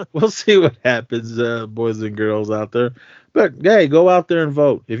We'll see what happens, boys and girls out there. But hey, go out there and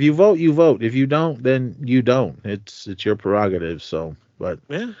vote. If you vote, you vote. If you don't, then you don't. It's your prerogative. So, but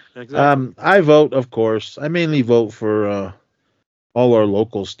yeah, exactly. I vote, of course. I mainly vote for all our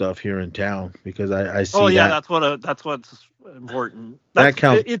local stuff here in town because I Oh see yeah, that that's what's important. that That's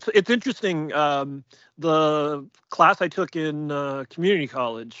counts. it's interesting. The class I took in community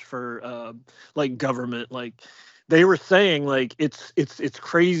college for like government, like they were saying, like it's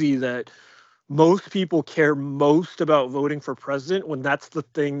crazy that most people care most about voting for president when that's the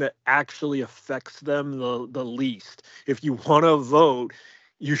thing that actually affects them the least. If you want to vote,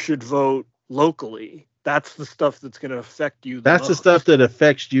 you should vote locally. That's the stuff that's going to affect you the That's the most. stuff that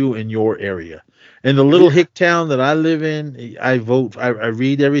affects you in your area. In the little hick town that I live in, I vote. I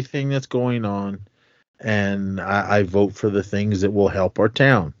read everything that's going on, and I vote for the things that will help our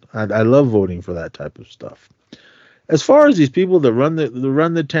town. I love voting for that type of stuff. As far as these people that run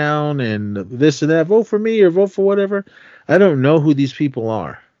the town and this and that, vote for me or vote for whatever. I don't know who these people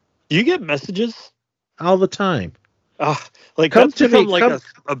are You get messages? all the time. Like Come that's to me. become like Come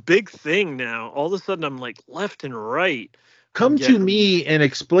a big thing now. All of a sudden, I'm like left and right. come to me and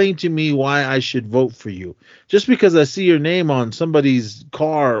explain to me why I should vote for you. Just because I see your name on somebody's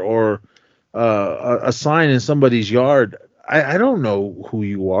car or a sign in somebody's yard, I don't know who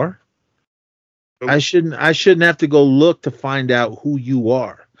you are. I shouldn't have to go look to find out who you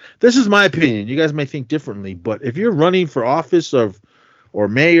are. This is my opinion. You guys may think differently, but if you're running for office or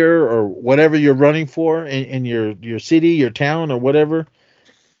mayor or whatever you're running for in your city, your town, or whatever,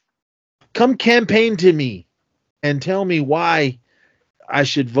 come campaign to me and tell me why I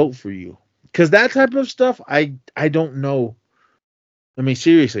should vote for you. Because that type of stuff, I don't know. I mean,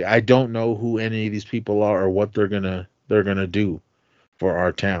 seriously, I don't know who any of these people are or what they're gonna do for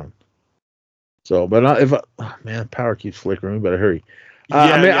our town. So, but man, power keeps flickering. We better hurry. We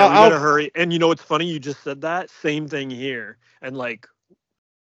better hurry. And you know what's funny? You just said that same thing here, and like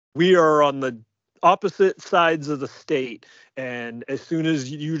we are on the opposite sides of the state. And as soon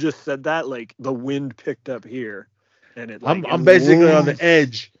as you just said that, like the wind picked up here, and I'm basically on the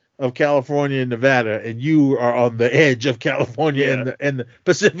edge of California and Nevada, and you are on the edge of California and the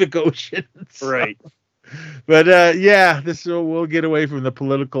Pacific Ocean. So. Right. But we'll get away from the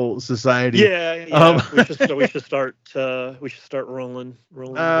political society. Yeah. We should start rolling.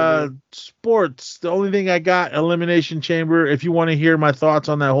 Sports. The only thing I got, Elimination Chamber. If you want to hear my thoughts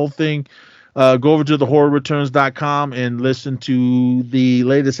on that whole thing, go over to thehorrorreturns.com and listen to the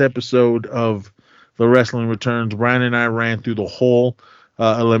latest episode of The Wrestling Returns. Brian and I ran through the whole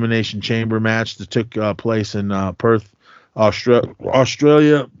Elimination Chamber match that took place in Perth,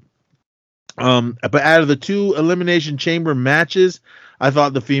 Australia. But out of the two Elimination Chamber matches, I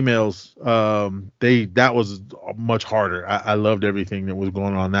thought the females, that was much harder. I loved everything that was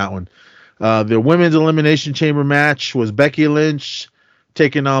going on that one. The women's Elimination Chamber match was Becky Lynch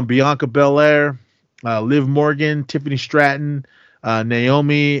taking on Bianca Belair, Liv Morgan, Tiffany Stratton,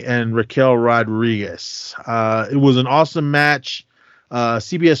 Naomi, and Raquel Rodriguez. It was an awesome match.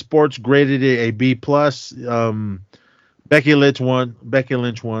 CBS Sports graded it a B+. Becky Lynch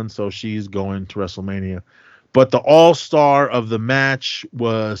won, so she's going to WrestleMania. But the all-star of the match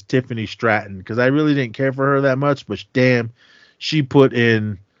was Tiffany Stratton, because I really didn't care for her that much, but damn, she put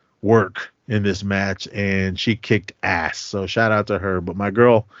in work in this match, and she kicked ass. So shout out to her. But my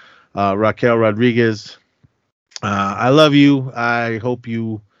girl, Raquel Rodriguez, I love you. I hope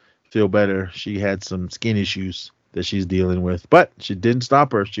you feel better. She had some skin issues that she's dealing with, but she didn't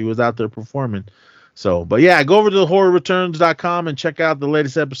stop her. She was out there performing. So, but yeah, go over to thehorrorreturns.com and check out the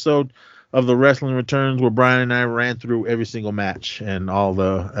latest episode of The Wrestling Returns, where Brian and I ran through every single match and all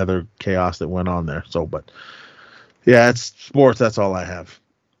the other chaos that went on there. So, but yeah, it's sports. That's all I have.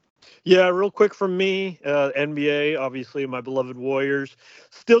 Yeah, real quick from me, NBA, obviously my beloved Warriors,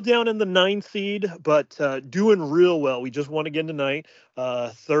 still down in the 9 seed, but doing real well. We just won again tonight,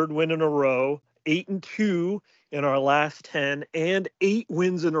 third win in a row, 8-2 in our last 10, and 8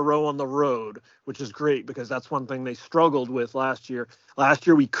 wins in a row on the road, which is great because that's one thing they struggled with last year. Last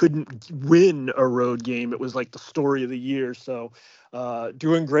year we couldn't win a road game. It was like the story of the year. So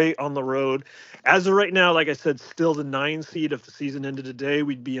doing great on the road. As of right now, like I said, still the 9 seed. If the season ended today,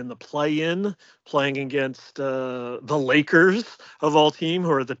 we'd be in the play-in, playing against the Lakers of all team,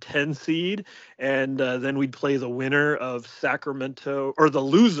 who are the 10 seed. And then we'd play the winner of Sacramento, or the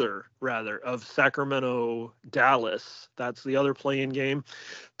loser, rather, of Sacramento Dallas. That's the other play-in game.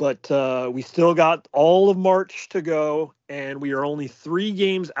 But we still got all of March to go, and we are only 3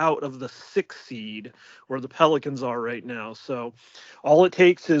 games out of the 6th seed, where the Pelicans are right now. So all it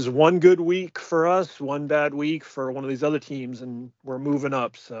takes is one good week for us, one bad week for one of these other teams, and we're moving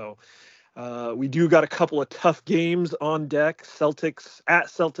up. So we do got a couple of tough games on deck.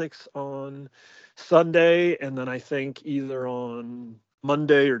 Celtics on Sunday, and then I think either on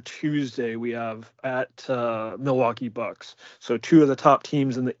Monday or Tuesday we have at Milwaukee Bucks. So 2 of the top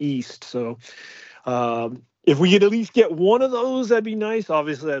teams in the East. So if we could at least get one of those, that'd be nice.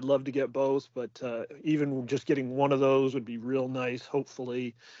 Obviously, I'd love to get both, but even just getting one of those would be real nice,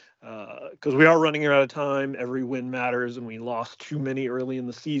 hopefully, because we are running out of time. Every win matters, and we lost too many early in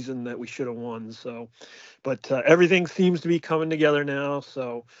the season that we should have won. So, but everything seems to be coming together now.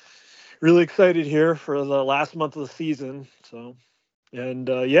 So really excited here for the last month of the season. So, and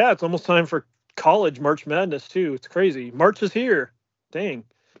it's almost time for college March Madness too. It's crazy. March is here. Dang,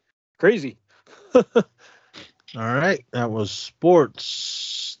 crazy. All right, that was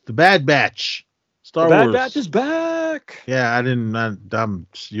sports. The Bad Batch, The Star Bad Batch Wars. is back. Yeah, I didn't.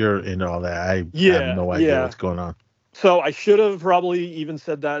 You're into all that. I have Yeah, no idea yeah. what's going on. So I should have probably even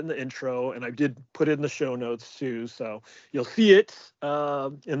said that in the intro, and I did put it in the show notes too. So you'll see it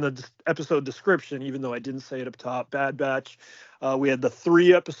in the episode description, even though I didn't say it up top. Bad Batch. We had the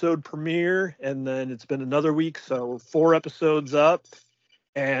 3-episode premiere, and then it's been another week, so 4 episodes up.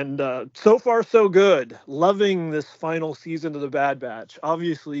 And so far, so good. Loving this final season of The Bad Batch.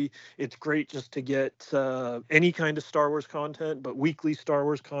 Obviously, it's great just to get any kind of Star Wars content, but weekly Star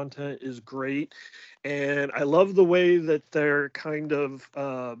Wars content is great. And I love the way that they're kind of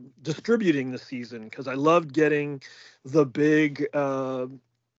distributing the season, because I loved getting the big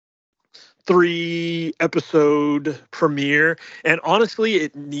 3-episode premiere. And honestly,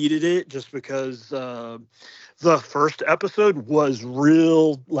 it needed it just because the first episode was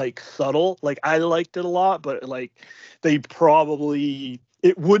real, like, subtle. Like, I liked it a lot, but like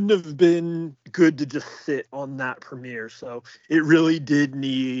it wouldn't have been good to just sit on that premiere. So it really did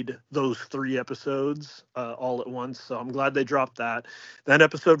need those 3 episodes all at once. So I'm glad they dropped that. Then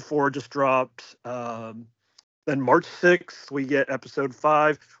episode 4 just dropped. Then March 6th, we get episode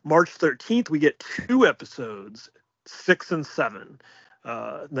 5. March 13th, we get 2 episodes, 6 and 7.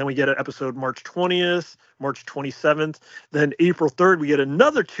 Then we get an episode March 20th, March 27th. Then April 3rd, we get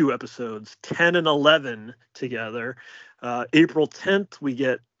another 2 episodes, 10 and 11 together. April 10th, we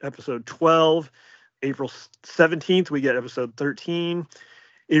get episode 12. April 17th, we get episode 13.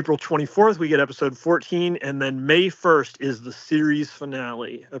 April 24th, we get episode 14, and then May 1st is the series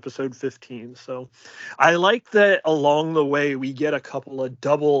finale, episode 15. So I like that along the way we get a couple of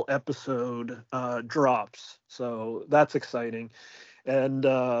double episode drops. So that's exciting. And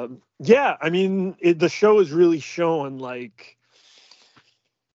yeah, I mean, the show is really showing, like,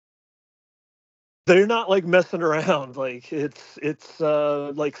 they're not like messing around. Like, it's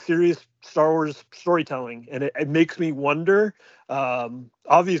like serious Star Wars storytelling, and it makes me wonder.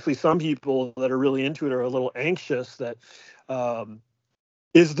 Obviously, some people that are really into it are a little anxious that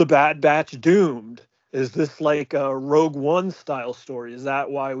is the Bad Batch doomed? Is this like a Rogue One style story? Is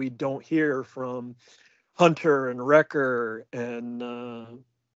that why we don't hear from Hunter and Wrecker and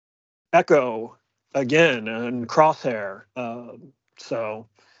Echo again and Crosshair? So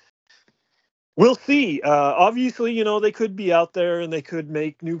we'll see. Obviously, they could be out there and they could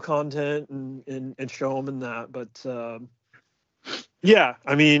make new content and show them in that. But yeah,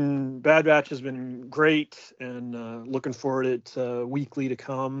 I mean, Bad Batch has been great, and looking forward to weekly to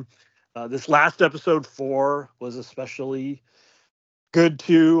come. This last episode 4 was especially good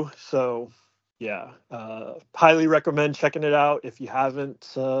too. So yeah, highly recommend checking it out if you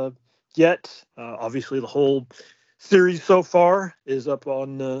haven't yet. Obviously, the whole series so far is up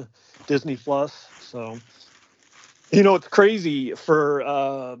on Disney Plus. So it's crazy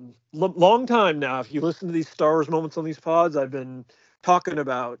for long time now. If you listen to these Star Wars moments on these pods, I've been talking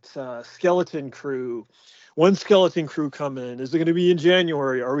about Skeleton Crew. When's Skeleton Crew coming? Is it going to be in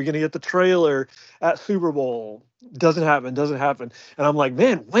January? Are we going to get the trailer at Super Bowl? Doesn't happen. And I'm like,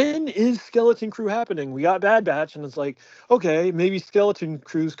 man, when is Skeleton Crew happening? We got Bad Batch, and it's like, okay, maybe Skeleton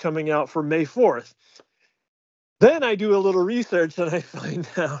Crew's coming out for May 4th. Then I do a little research and I find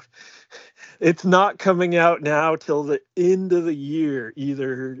out it's not coming out now till the end of the year,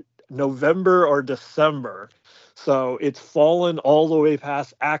 either November or December. So it's fallen all the way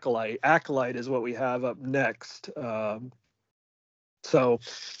past Acolyte. Acolyte is what we have up next. So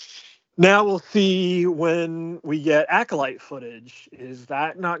now we'll see when we get Acolyte footage. Is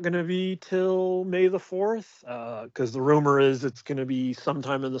that not going to be till May the 4th? Because the rumor is it's going to be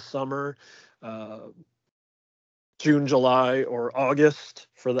sometime in the summer. June, July, or August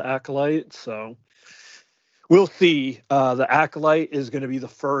for the Acolyte. So we'll see. The Acolyte is going to be the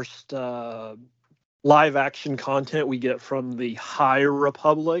first live action content we get from the High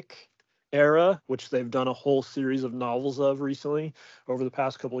Republic era, which they've done a whole series of novels of recently over the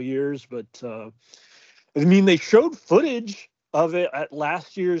past couple of years. But I mean, they showed footage of it at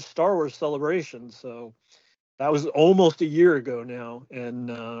last year's Star Wars Celebration. So that was almost a year ago now.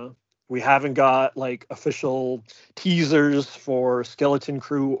 And we haven't got like official teasers for Skeleton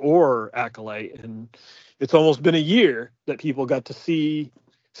Crew or Acolyte, and it's almost been a year that people got to see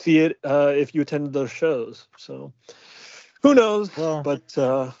it if you attended those shows. So who knows? Well, but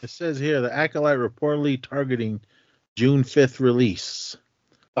it says here the Acolyte reportedly targeting June 5th release.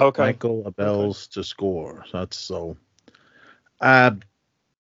 Okay. Michael Abels to score. I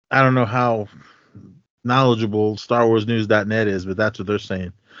don't know how knowledgeable Star Wars News.net is, but that's what they're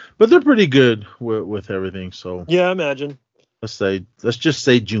saying. But they're pretty good with everything. So Yeah, I imagine. let's just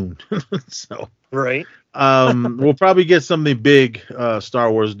say June. So Right. we'll probably get something big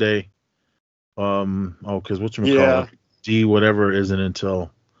Star Wars Day. Because Yeah. whatchamacallit, D whatever isn't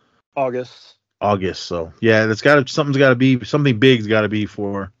until August. August. So yeah, something big's got to be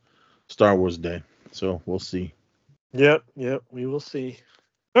for Star Wars Day. So we'll see. Yep. We will see.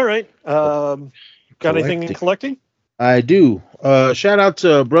 All right. Got anything in collecting? I do. Shout out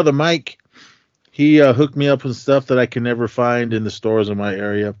to brother Mike. He hooked me up with stuff that I can never find in the stores in my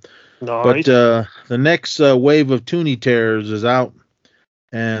area. Nice. But the next wave of Toonie Terrors is out,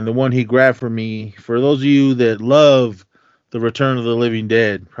 and the one he grabbed for me. For those of you that love the Return of the Living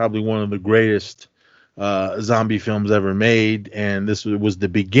Dead, probably one of the greatest zombie films ever made, and this was the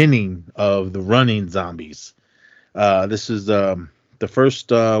beginning of the running zombies. This is the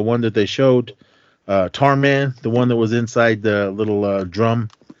first one that they showed. Tarman, the one that was inside the little drum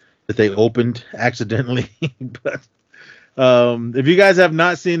that they opened accidentally. But if you guys have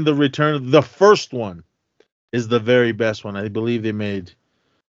not seen the Return, the first one is the very best one. I believe they made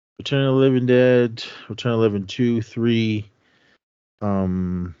Return of the Living Dead, Return of the Living 2, 3.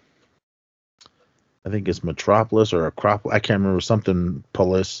 I think it's Metropolis or Acropolis. I can't remember, something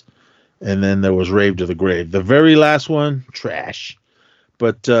Polis. And then there was Rave to the Grave. The very last one, trash.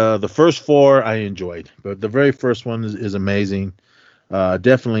 But the first 4 I enjoyed. But the very first one is amazing.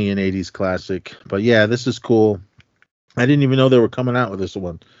 Definitely an 80s classic. But yeah, this is cool. I didn't even know they were coming out with this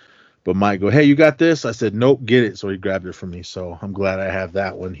one. But Mike go, hey, you got this? I said, nope, get it. So he grabbed it from me. So I'm glad I have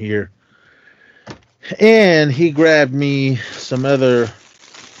that one here. And he grabbed me some other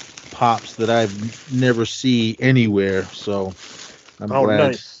pops that I've never see anywhere. So I'm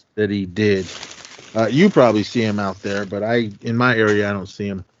glad that he did. You probably see him out there, but in my area, I don't see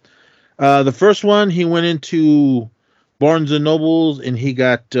him. The first one, he went into Barnes and Nobles and he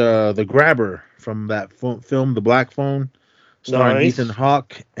got The Grabber from that film, The Black Phone, starring Ethan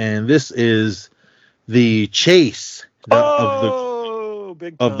Hawke. And this is the chase of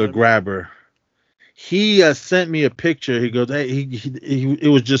the Grabber. He sent me a picture. He goes, hey, it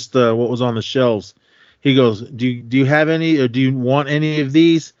was just what was on the shelves. He goes, do you have any, or do you want any of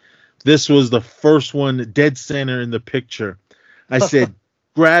these? This was the first one, dead center in the picture. I said,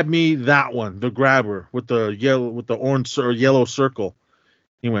 grab me that one, The Grabber, with the orange or yellow circle.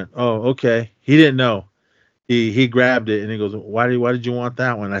 He went, oh, okay. He didn't know. He grabbed it and he goes, why did you want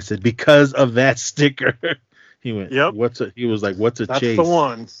that one? I said, because of that sticker. He went, yep. He was like, what's a chase? That's the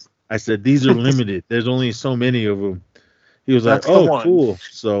one. I said, these are limited. There's only so many of them. He was like, oh, cool.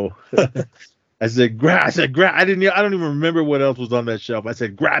 So I said, grab. I don't even remember what else was on that shelf. I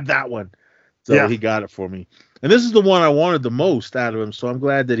said, grab that one. So he got it for me. And this is the one I wanted the most out of him. So I'm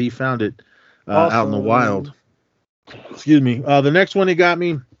glad that he found it out in the wild. Excuse me. The next one he got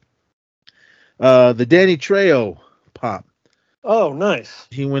me, the Danny Trejo pop. Oh, nice.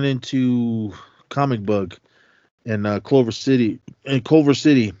 He went into Comic Bug in Culver City.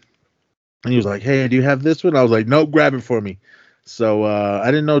 And he was like, hey, do you have this one? I was like, nope, grab it for me. So I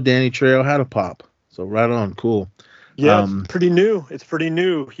didn't know Danny Trejo had a pop. So right on, cool. Yeah, it's pretty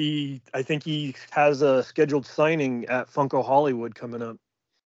new. I think he has a scheduled signing at Funko Hollywood coming up.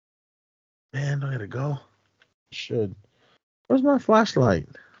 Man, I gotta go. Should. Where's my flashlight?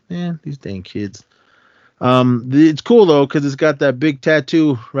 Man, these dang kids. It's cool though, because it's got that big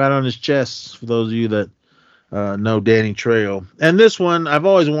tattoo right on his chest. For those of you that know Danny Trejo. And this one, I've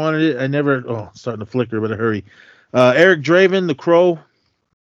always wanted it. I never. Oh, it's starting to flicker, but hurry. Eric Draven, The Crow.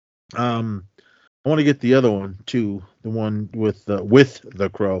 I want to get the other one too, the one with the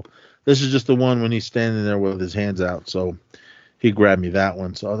Crow. This is just the one when he's standing there with his hands out. So he grabbed me that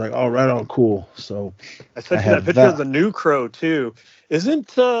one. So I was like, "Oh, right on, cool." So I sent you that picture of the new Crow too. Isn't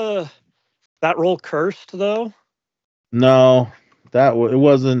that role cursed though? No, it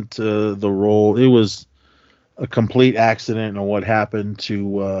wasn't the role. It was a complete accident on what happened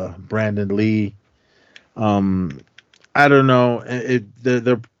to Brandon Lee. I don't know.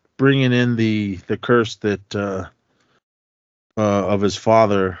 They're bringing in the curse that of his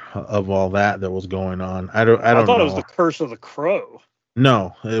father, of all that was going on. I don't thought know. It was the curse of the Crow.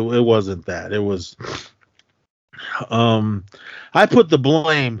 No, it wasn't that. It was. I put the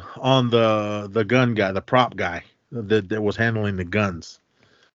blame on the gun guy, the prop guy that was handling the guns,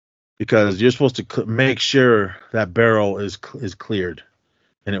 because you're supposed to make sure that barrel is cleared,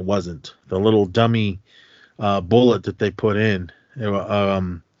 and it wasn't. The little dummy bullet that they put in,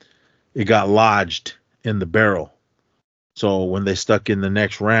 it got lodged in the barrel. So when they stuck in the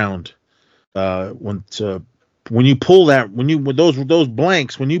next round, went to when you pull that, with those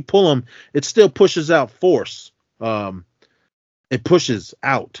blanks, when you pull them, it still pushes out force. It pushes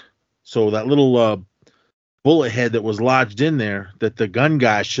out. So that little bullet head that was lodged in there, that the gun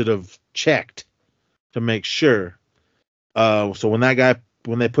guy should have checked to make sure. So when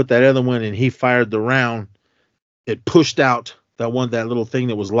they put that other one and he fired the round, it pushed out that little thing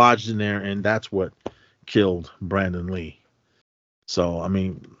that was lodged in there, and that's what killed Brandon Lee. So I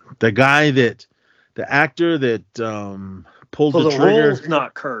mean, the actor that pulled the trigger. The role's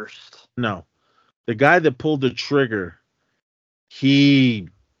not cursed. No, the guy that pulled the trigger, he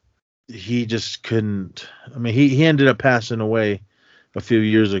just couldn't. I mean, he ended up passing away a few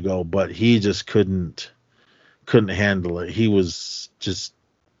years ago, but he just couldn't handle it. He was just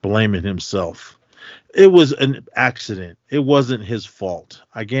blaming himself. It was an accident. It wasn't his fault.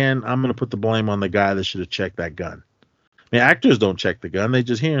 Again, I'm going to put the blame on the guy that should have checked that gun. I mean, actors don't check the gun. They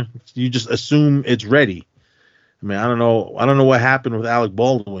just you just assume it's ready. I mean, I don't know what happened with Alec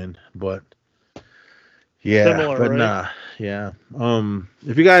Baldwin, but yeah, similar, but right? nah, yeah.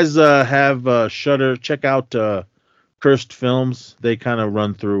 If you guys have Shudder, check out Cursed Films. They kind of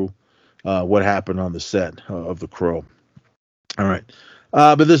run through what happened on the set of The Crow. All right,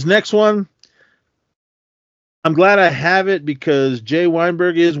 but this next one, I'm glad I have it because Jay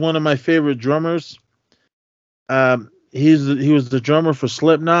Weinberg is one of my favorite drummers. He was the drummer for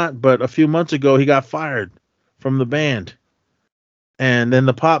Slipknot, but a few months ago he got fired from the band, and then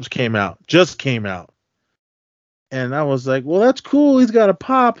the Pops just came out, and I was like, well, that's cool. He's got a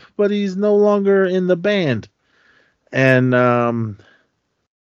pop, but he's no longer in the band, and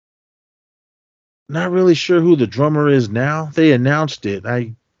not really sure who the drummer is now. They announced it.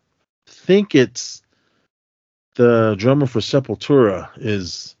 I think it's the drummer for Sepultura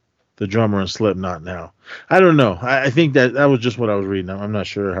is the drummer in Slipknot now. I don't know. I think that was just what I was reading. I'm not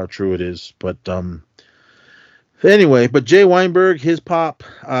sure how true it is, but anyway. But Jay Weinberg, his pop,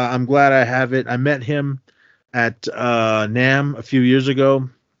 I'm glad I have it. I met him at NAMM a few years ago.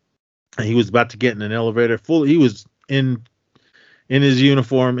 He was about to get in an elevator. He was in his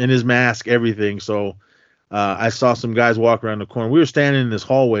uniform, in his mask, everything. So I saw some guys walk around the corner. We were standing in this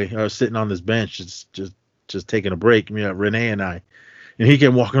hallway, sitting on this bench, just taking a break. Renee and I. And he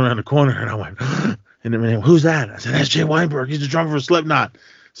came walking around the corner, and I went, and then, who's that? I said, that's Jay Weinberg. He's the drummer for Slipknot.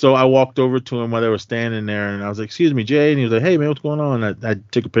 So I walked over to him while they were standing there, and I was like, excuse me, Jay. And he was like, hey, man, what's going on? I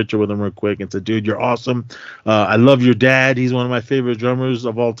took a picture with him real quick and said, dude, you're awesome. I love your dad. He's one of my favorite drummers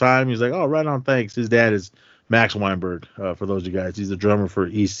of all time. He's like, oh, right on, thanks. His dad is Max Weinberg, for those of you guys. He's the drummer for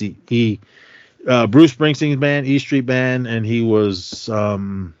Bruce Springsteen's band, E Street Band, and he was, I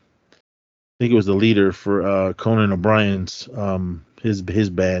think he was the leader for Conan O'Brien's his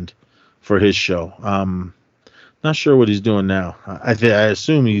band for his show. Not sure what he's doing now. I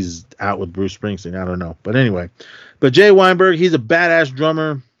assume he's out with Bruce Springsteen. I don't know. But anyway, but Jay Weinberg, he's a badass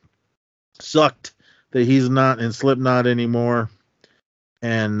drummer. Sucked that he's not in Slipknot anymore.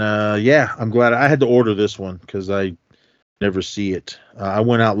 And yeah, I'm glad I had to order this one because I never see it. I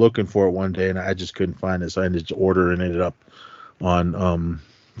went out looking for it one day and I just couldn't find it, so I ended to order and ended up on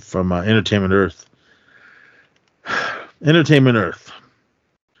from Entertainment Earth. Entertainment Earth.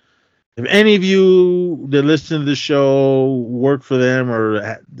 If any of you that listen to the show work for them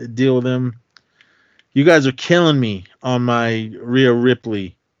or deal with them, you guys are killing me on my Rhea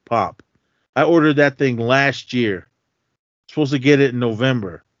Ripley pop. I ordered that thing last year. Supposed to get it in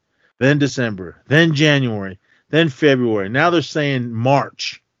November, then December, then January, then February. Now they're saying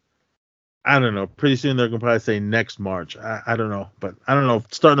March. I don't know. Pretty soon they're going to probably say next March. I don't know. But I don't know.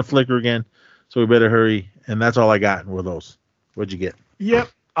 It's starting to flicker again, so we better hurry. And that's all I got were those. What'd you get? Yep.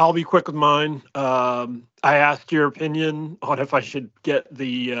 I'll be quick with mine. I asked your opinion on if I should get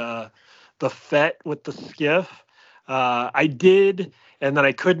the FET with the skiff. I did, and then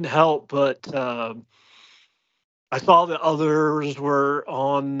I couldn't help but I saw that others were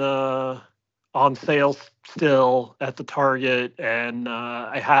on sale still at the Target, and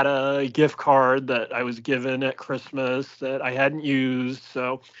I had a gift card that I was given at Christmas that I hadn't used,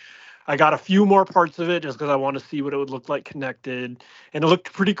 so I got a few more parts of it just because I want to see what it would look like connected, and it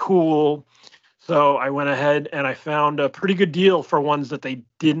looked pretty cool. So I went ahead and I found a pretty good deal for ones that they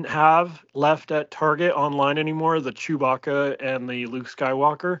didn't have left at Target online anymore, the Chewbacca and the Luke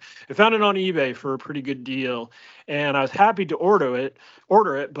Skywalker. I found it on eBay for a pretty good deal, and I was happy to order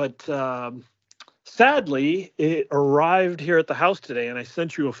it, but sadly, it arrived here at the house today, and I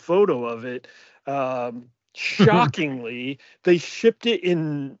sent you a photo of it. Shockingly, they shipped it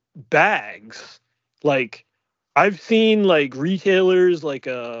in bags. Like, I've seen like retailers like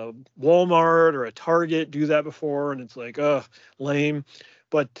a Walmart or a Target do that before, and it's like, lame.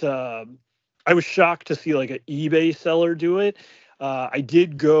 But I was shocked to see like an eBay seller do it. I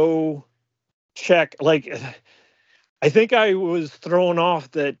did go check, like, I think I was thrown off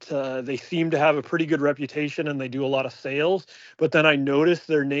that they seem to have a pretty good reputation and they do a lot of sales. But then I noticed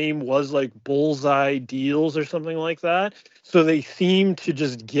their name was like Bullseye Deals or something like that. So they seem to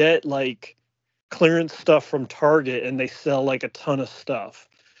just get like clearance stuff from Target and they sell like a ton of stuff.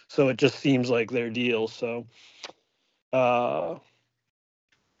 So it just seems like their deal. So kind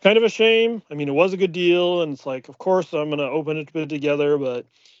of a shame. I mean, it was a good deal, and it's like, of course, I'm gonna open it to put it together, but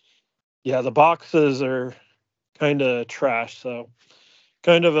yeah, the boxes are kind of trash. So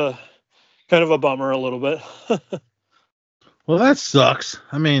kind of a bummer a little bit. Well, that sucks.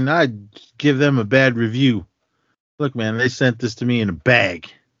 I mean, I'd give them a bad review. Look, man, they sent this to me in a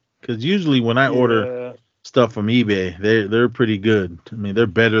bag. Because usually when I order Yeah. stuff from eBay, they're pretty good. I mean, they're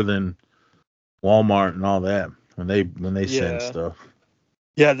better than Walmart and all that when they send Yeah. stuff.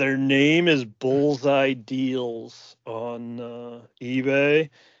 Yeah, their name is Bullseye Deals on eBay,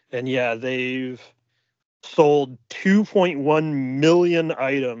 and yeah, they've sold 2.1 million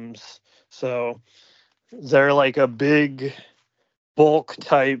items. So they're like a big bulk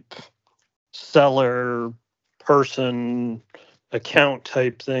type seller person account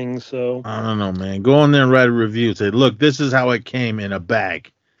type thing. So I don't know, man. Go on there and write a review. Say, look, this is how it came in a bag.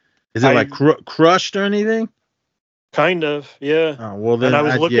 Is it I like crushed or anything? kind of, yeah. Oh, well, then And I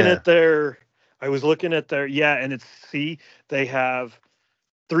was looking yeah. at their, yeah, and it's, see, they have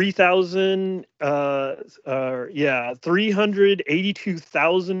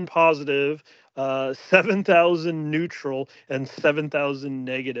 382,000 positive, 7,000 neutral, and 7,000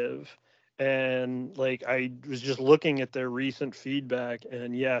 negative. And like, I was just looking at their recent feedback,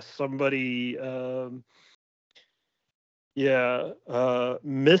 and yes, somebody,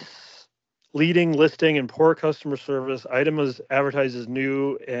 misleading listing and poor customer service. Item was advertised as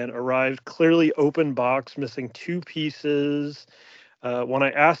new and arrived clearly open box, missing 2 pieces. When I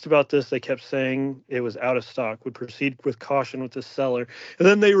asked about this, they kept saying it was out of stock, would proceed with caution with the seller. And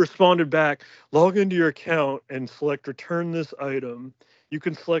then they responded back, log into your account and select return this item. You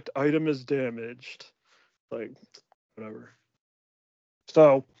can select item as damaged. Like, whatever.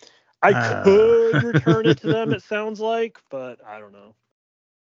 So I could return it to them, it sounds like, but I don't know.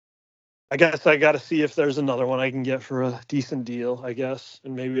 I guess I got to see if there's another one I can get for a decent deal, I guess,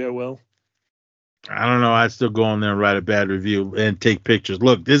 and maybe I will. I don't know. I'd still go on there and write a bad review and take pictures.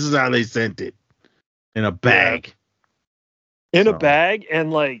 Look, this is how they sent it in a bag. In a bag,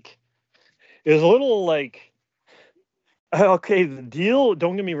 and like, it was a little like, okay, the deal,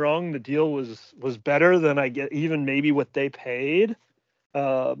 don't get me wrong, the deal was better than I get even maybe what they paid.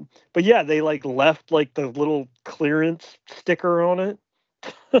 But yeah, they like left like the little clearance sticker on it.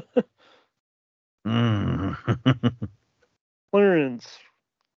 Clearance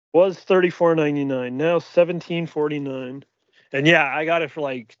was $34.99, now $17.49. And yeah, I got it for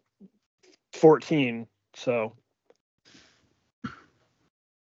like 14, so,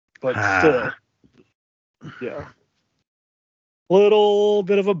 but still, yeah, little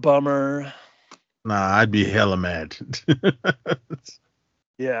bit of a bummer. Nah, I'd be hella mad.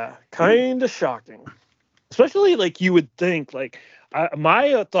 Yeah, kind of shocking, especially like you would think. Like,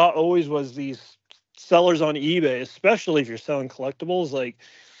 my thought always was these sellers on eBay, especially if you're selling collectibles, like,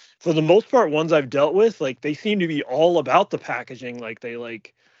 for the most part, ones I've dealt with, like, they seem to be all about the packaging. Like, they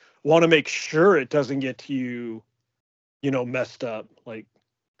like want to make sure it doesn't get to you, messed up. Like,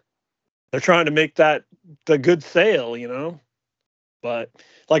 they're trying to make that the good sale. But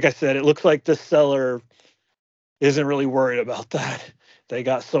like I said, it looks like this seller isn't really worried about that. They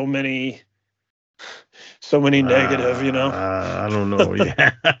got so many negative, I don't know.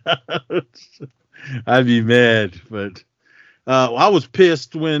 Yeah, I'd be mad, but I was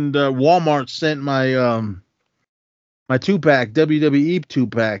pissed when Walmart sent my my 2-pack WWE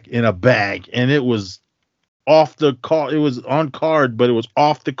 2-pack in a bag, and it was off the card. It was on card, but it was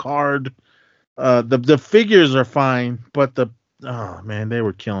off the card. The figures are fine, but oh man, they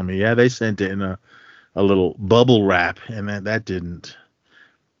were killing me. Yeah, they sent it in a little bubble wrap, and that didn't.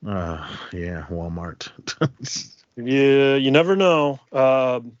 Yeah, Walmart. Yeah, you never know.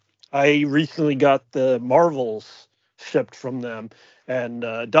 I recently got the Marvels shipped from them, and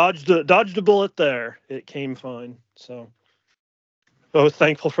dodged a bullet there. It came fine, so I was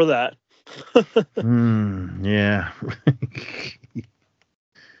thankful for that. Yeah.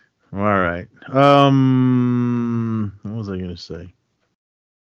 All right. What was I gonna say?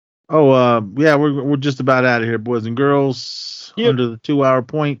 Oh, yeah, we're just about out of here, boys and girls. Yep. Under the 2-hour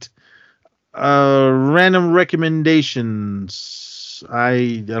point. Random recommendations.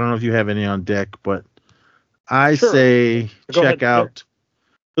 I don't know if you have any on deck, but I say check out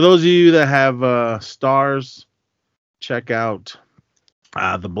For those of you that have stars, check out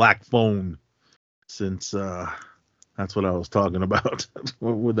the Black Phone, since that's what I was talking about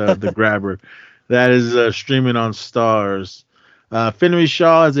with the grabber. That is streaming on Stars. Finnery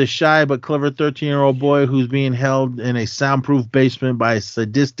Shaw is a shy but clever 13-year-old boy who's being held in a soundproof basement by a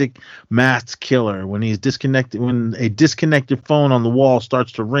sadistic masked killer. When a disconnected phone on the wall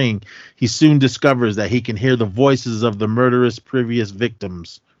starts to ring, he soon discovers that he can hear the voices of the murderer's previous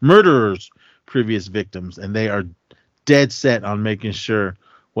victims, and they are dead set on making sure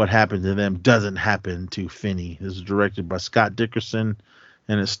what happened to them doesn't happen to Finney. This is directed by Scott Dickerson,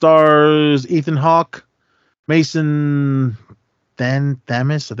 and it stars Ethan Hawke, Mason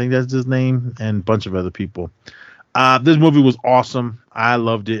Thamis, I think that's his name, and a bunch of other people. This movie was awesome. I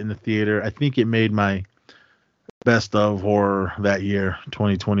loved it in the theater. I think it made my best of horror that year,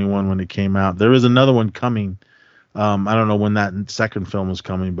 2021, when it came out. There is another one coming. I don't know when that second film is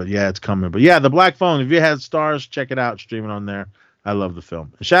coming, but yeah, it's coming. But yeah, The Black Phone, if you had Stars, check it out, streaming on there. I love the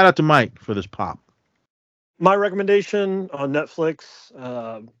film. And shout out to Mike for this pop. My recommendation on Netflix.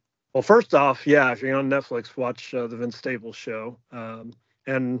 Well, first off, yeah, if you're on Netflix, watch the Vince Staples show.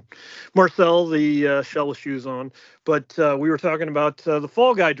 And Marcel, the shell with shoes on. But we were talking about the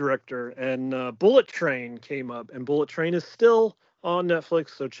Fall Guy director, and Bullet Train came up. And Bullet Train is still on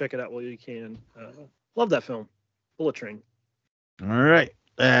Netflix, so check it out while you can. Love that film, Bullet Train. All right.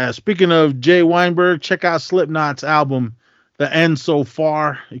 Speaking of Jay Weinberg, check out Slipknot's album, The End So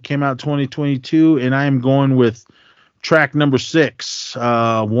Far. It came out 2022, and I am going with track number 6,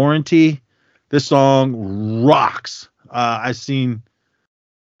 Warranty. This song rocks. I seen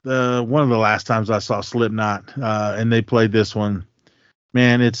one of the last times I saw Slipknot, and they played this one.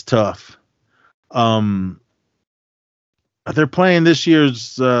 Man, it's tough. They're playing this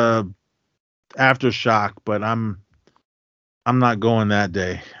year's Aftershock, but I'm not going that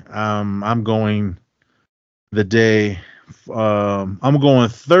day. I'm going the day. I'm going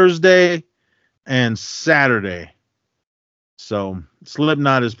Thursday and Saturday. So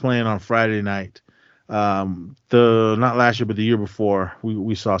Slipknot is playing on Friday night. Not last year, but the year before,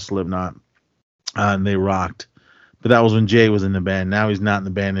 we saw Slipknot, and they rocked. But that was when Jay was in the band. Now he's not in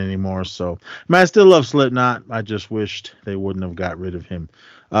the band anymore. So, I still love Slipknot. I just wished they wouldn't have got rid of him.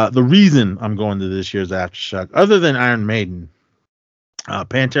 The reason I'm going to this year's Aftershock, other than Iron Maiden,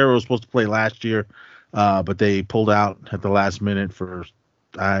 Pantera was supposed to play last year, but they pulled out at the last minute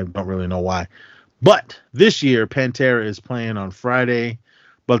I don't really know why. But this year, Pantera is playing on Friday,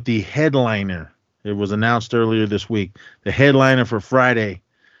 but the headliner, it was announced earlier this week, the headliner for Friday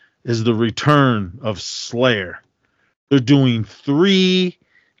is the return of Slayer. They're doing 3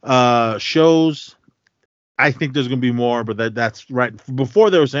 shows. I think there's going to be more, but that's right.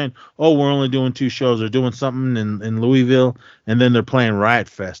 Before they were saying, oh, we're only doing 2 shows. They're doing something in Louisville, and then they're playing Riot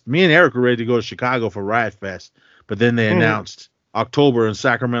Fest. Me and Eric were ready to go to Chicago for Riot Fest, but then they announced October in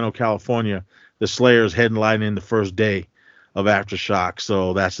Sacramento, California, the Slayer's headlining the first day of Aftershock.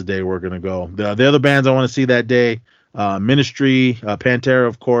 So that's the day we're going to go. The other bands I want to see that day, Ministry, Pantera,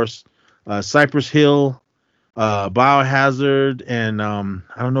 of course, Cypress Hill, Biohazard, and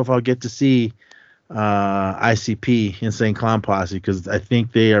I don't know if I'll get to see ICP, Insane Clown Posse, because I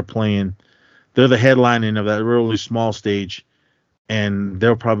think they're the headlining of that really small stage, and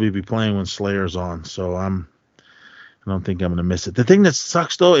they'll probably be playing when Slayer's on. So I don't think I'm gonna miss it. The thing that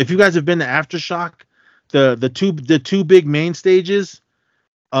sucks though, if you guys have been to Aftershock, the two big main stages,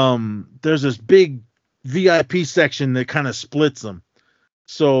 there's this big VIP section that kind of splits them.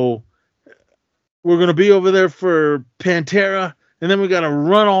 So we're gonna be over there for Pantera, and then we gotta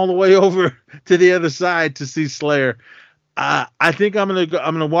run all the way over to the other side to see Slayer. I think I'm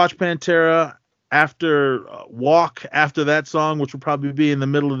gonna watch Pantera after Walk after that song, which will probably be in the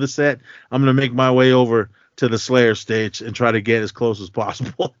middle of the set. I'm gonna make my way over to the Slayer stage and try to get as close as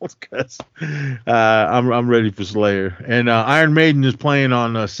possible because I'm ready for Slayer. And Iron Maiden is playing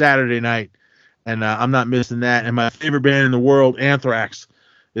on Saturday night, and I'm not missing that. And my favorite band in the world, Anthrax,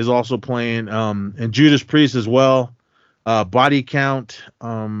 is also playing, and Judas Priest as well, Body Count,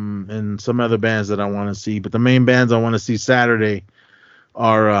 and some other bands that I want to see. But the main bands I want to see Saturday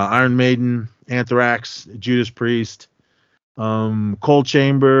are Iron Maiden, Anthrax, Judas Priest, Cold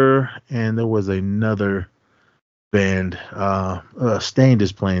Chamber, and there was another band. Stained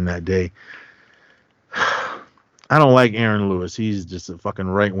is playing that day. I don't like Aaron Lewis. He's just a fucking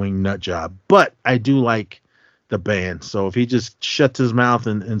right-wing nut job. But I do like the band. So if he just shuts his mouth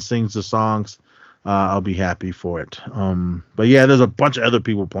and sings the songs, I'll be happy for it. But yeah, there's a bunch of other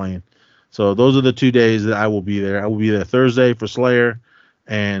people playing. So those are the 2 days that I will be there. I will be there Thursday for Slayer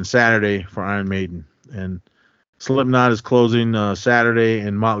and Saturday for Iron Maiden. And Slipknot is closing Saturday,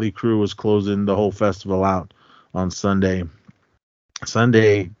 and Motley Crue is closing the whole festival out on Sunday.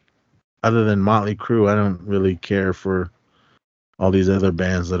 Sunday, other than Motley Crue, I don't really care for all these other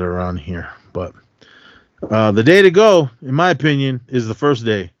bands that are on here. But the day to go, in my opinion, is the first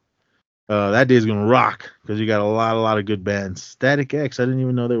day. That day is gonna rock because you got a lot of good bands. Static X, I didn't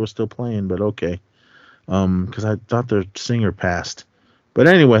even know they were still playing, but okay. Because I thought their singer passed. But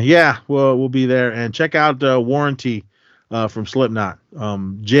anyway, yeah, we'll be there, and check out Warranty from Slipknot.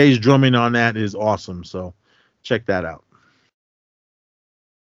 Jay's drumming on that is awesome, so check that out.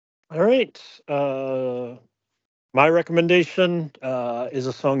 All right. My recommendation is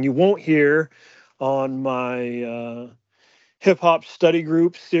a song you won't hear on my hip hop study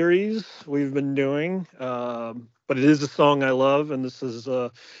group series we've been doing, but it is a song I love, and this is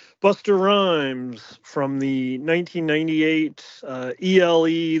Busta Rhymes from the 1998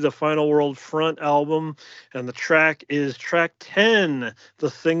 ELE, The Final World Front album, and the track is track 10, the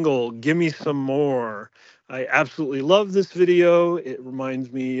single, Gimme Some More. I absolutely love this video. It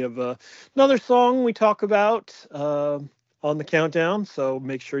reminds me of another song we talk about on the countdown, so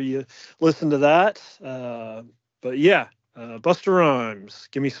make sure you listen to that. But yeah, Busta Rhymes,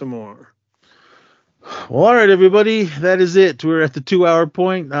 Gimme Some More. Well, all right, everybody, that is it. We're at the 2-hour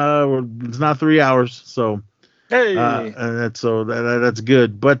point. It's not 3 hours, so hey, that's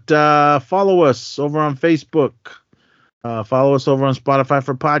good. But follow us over on Facebook. Follow us over on Spotify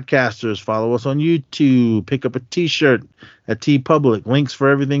for podcasters. Follow us on YouTube. Pick up a T-shirt at TeePublic. Links for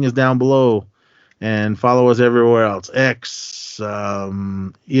everything is down below. And follow us everywhere else. X,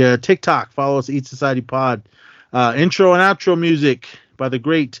 TikTok. Follow us, Eat Society Pod. Intro and outro music by the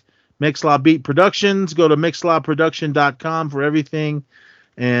great Mixlaw Beat Productions. Go to mixlawproduction.com for everything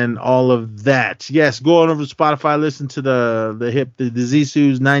and all of that. Yes, go on over to Spotify. Listen to the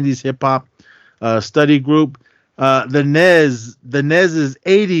Zisu's 90s hip hop study group. The Nez's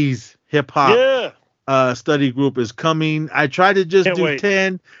 80s hip hop study group is coming. I tried to just do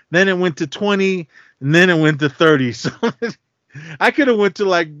 10, then it went to 20, and then it went to 30. So I could have went to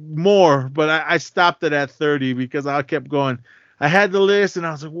like more, but I stopped it at 30 because I kept going. I had the list, and I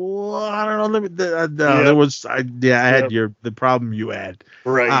was like, "Well, I don't know." There was, I had the problem you had.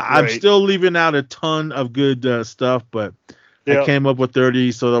 Right. I'm still leaving out a ton of good stuff, but I came up with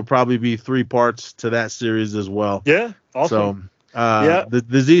 30, so there'll probably be 3 parts to that series as well. Yeah, awesome. So, the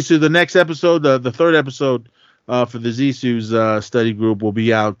Zisu, the next episode, the third episode for the Zisu's study group will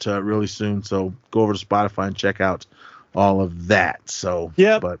be out really soon. So go over to Spotify and check out all of that. So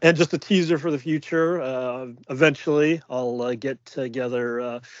and just a teaser for the future. Eventually, I'll get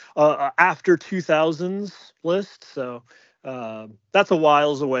together after 2000s list. So that's a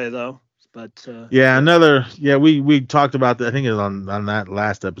whiles away, though. But we talked about that. I think it was on that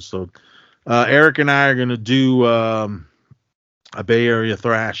last episode. Eric and I are gonna do a Bay Area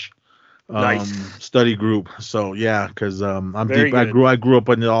thrash study group. So because I'm deep. I grew up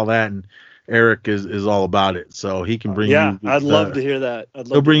into all that, and Eric is all about it. So he can bring you. I'd love to hear that.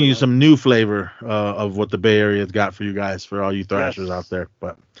 He'll bring you some new flavor of what the Bay Area's got for you guys, for all you thrashers out there.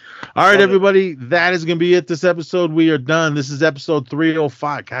 But all right, everybody, that is gonna be it. This episode, we are done. This is episode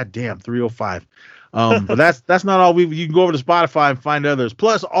 305. God damn, 305. But that's not all. You can go over to Spotify and find others,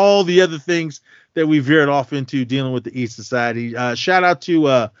 plus all the other things that we veered off into dealing with the East Society. Shout out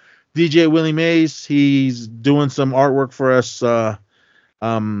to DJ Willie Mays. He's doing some artwork for us.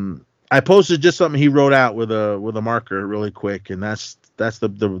 I posted just something he wrote out with a marker really quick, and that's the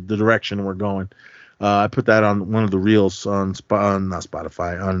direction we're going. I put that on one of the reels on not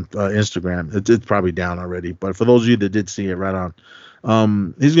Spotify, on Instagram. It's probably down already, but for those of you that did see it, right on.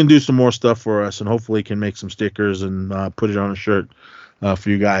 He's gonna do some more stuff for us, and hopefully can make some stickers and put it on a shirt for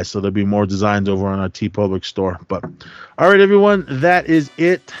you guys. So there'll be more designs over on our TeePublic store. But all right, everyone, that is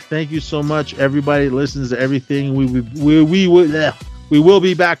it. Thank you so much. Everybody listens to everything. We will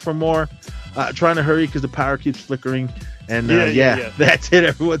be back for more. Trying to hurry because the power keeps flickering. And that's it,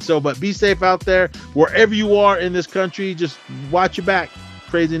 everyone. So, but be safe out there. Wherever you are in this country, just watch your back.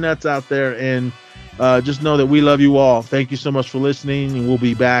 Crazy nuts out there. And just know that we love you all. Thank you so much for listening. And we'll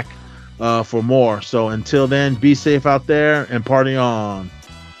be back for more. So until then, be safe out there and party on.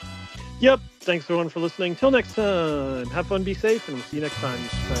 Yep. Thanks, everyone, for listening. Till next time. Have fun, be safe, and we'll see you next time.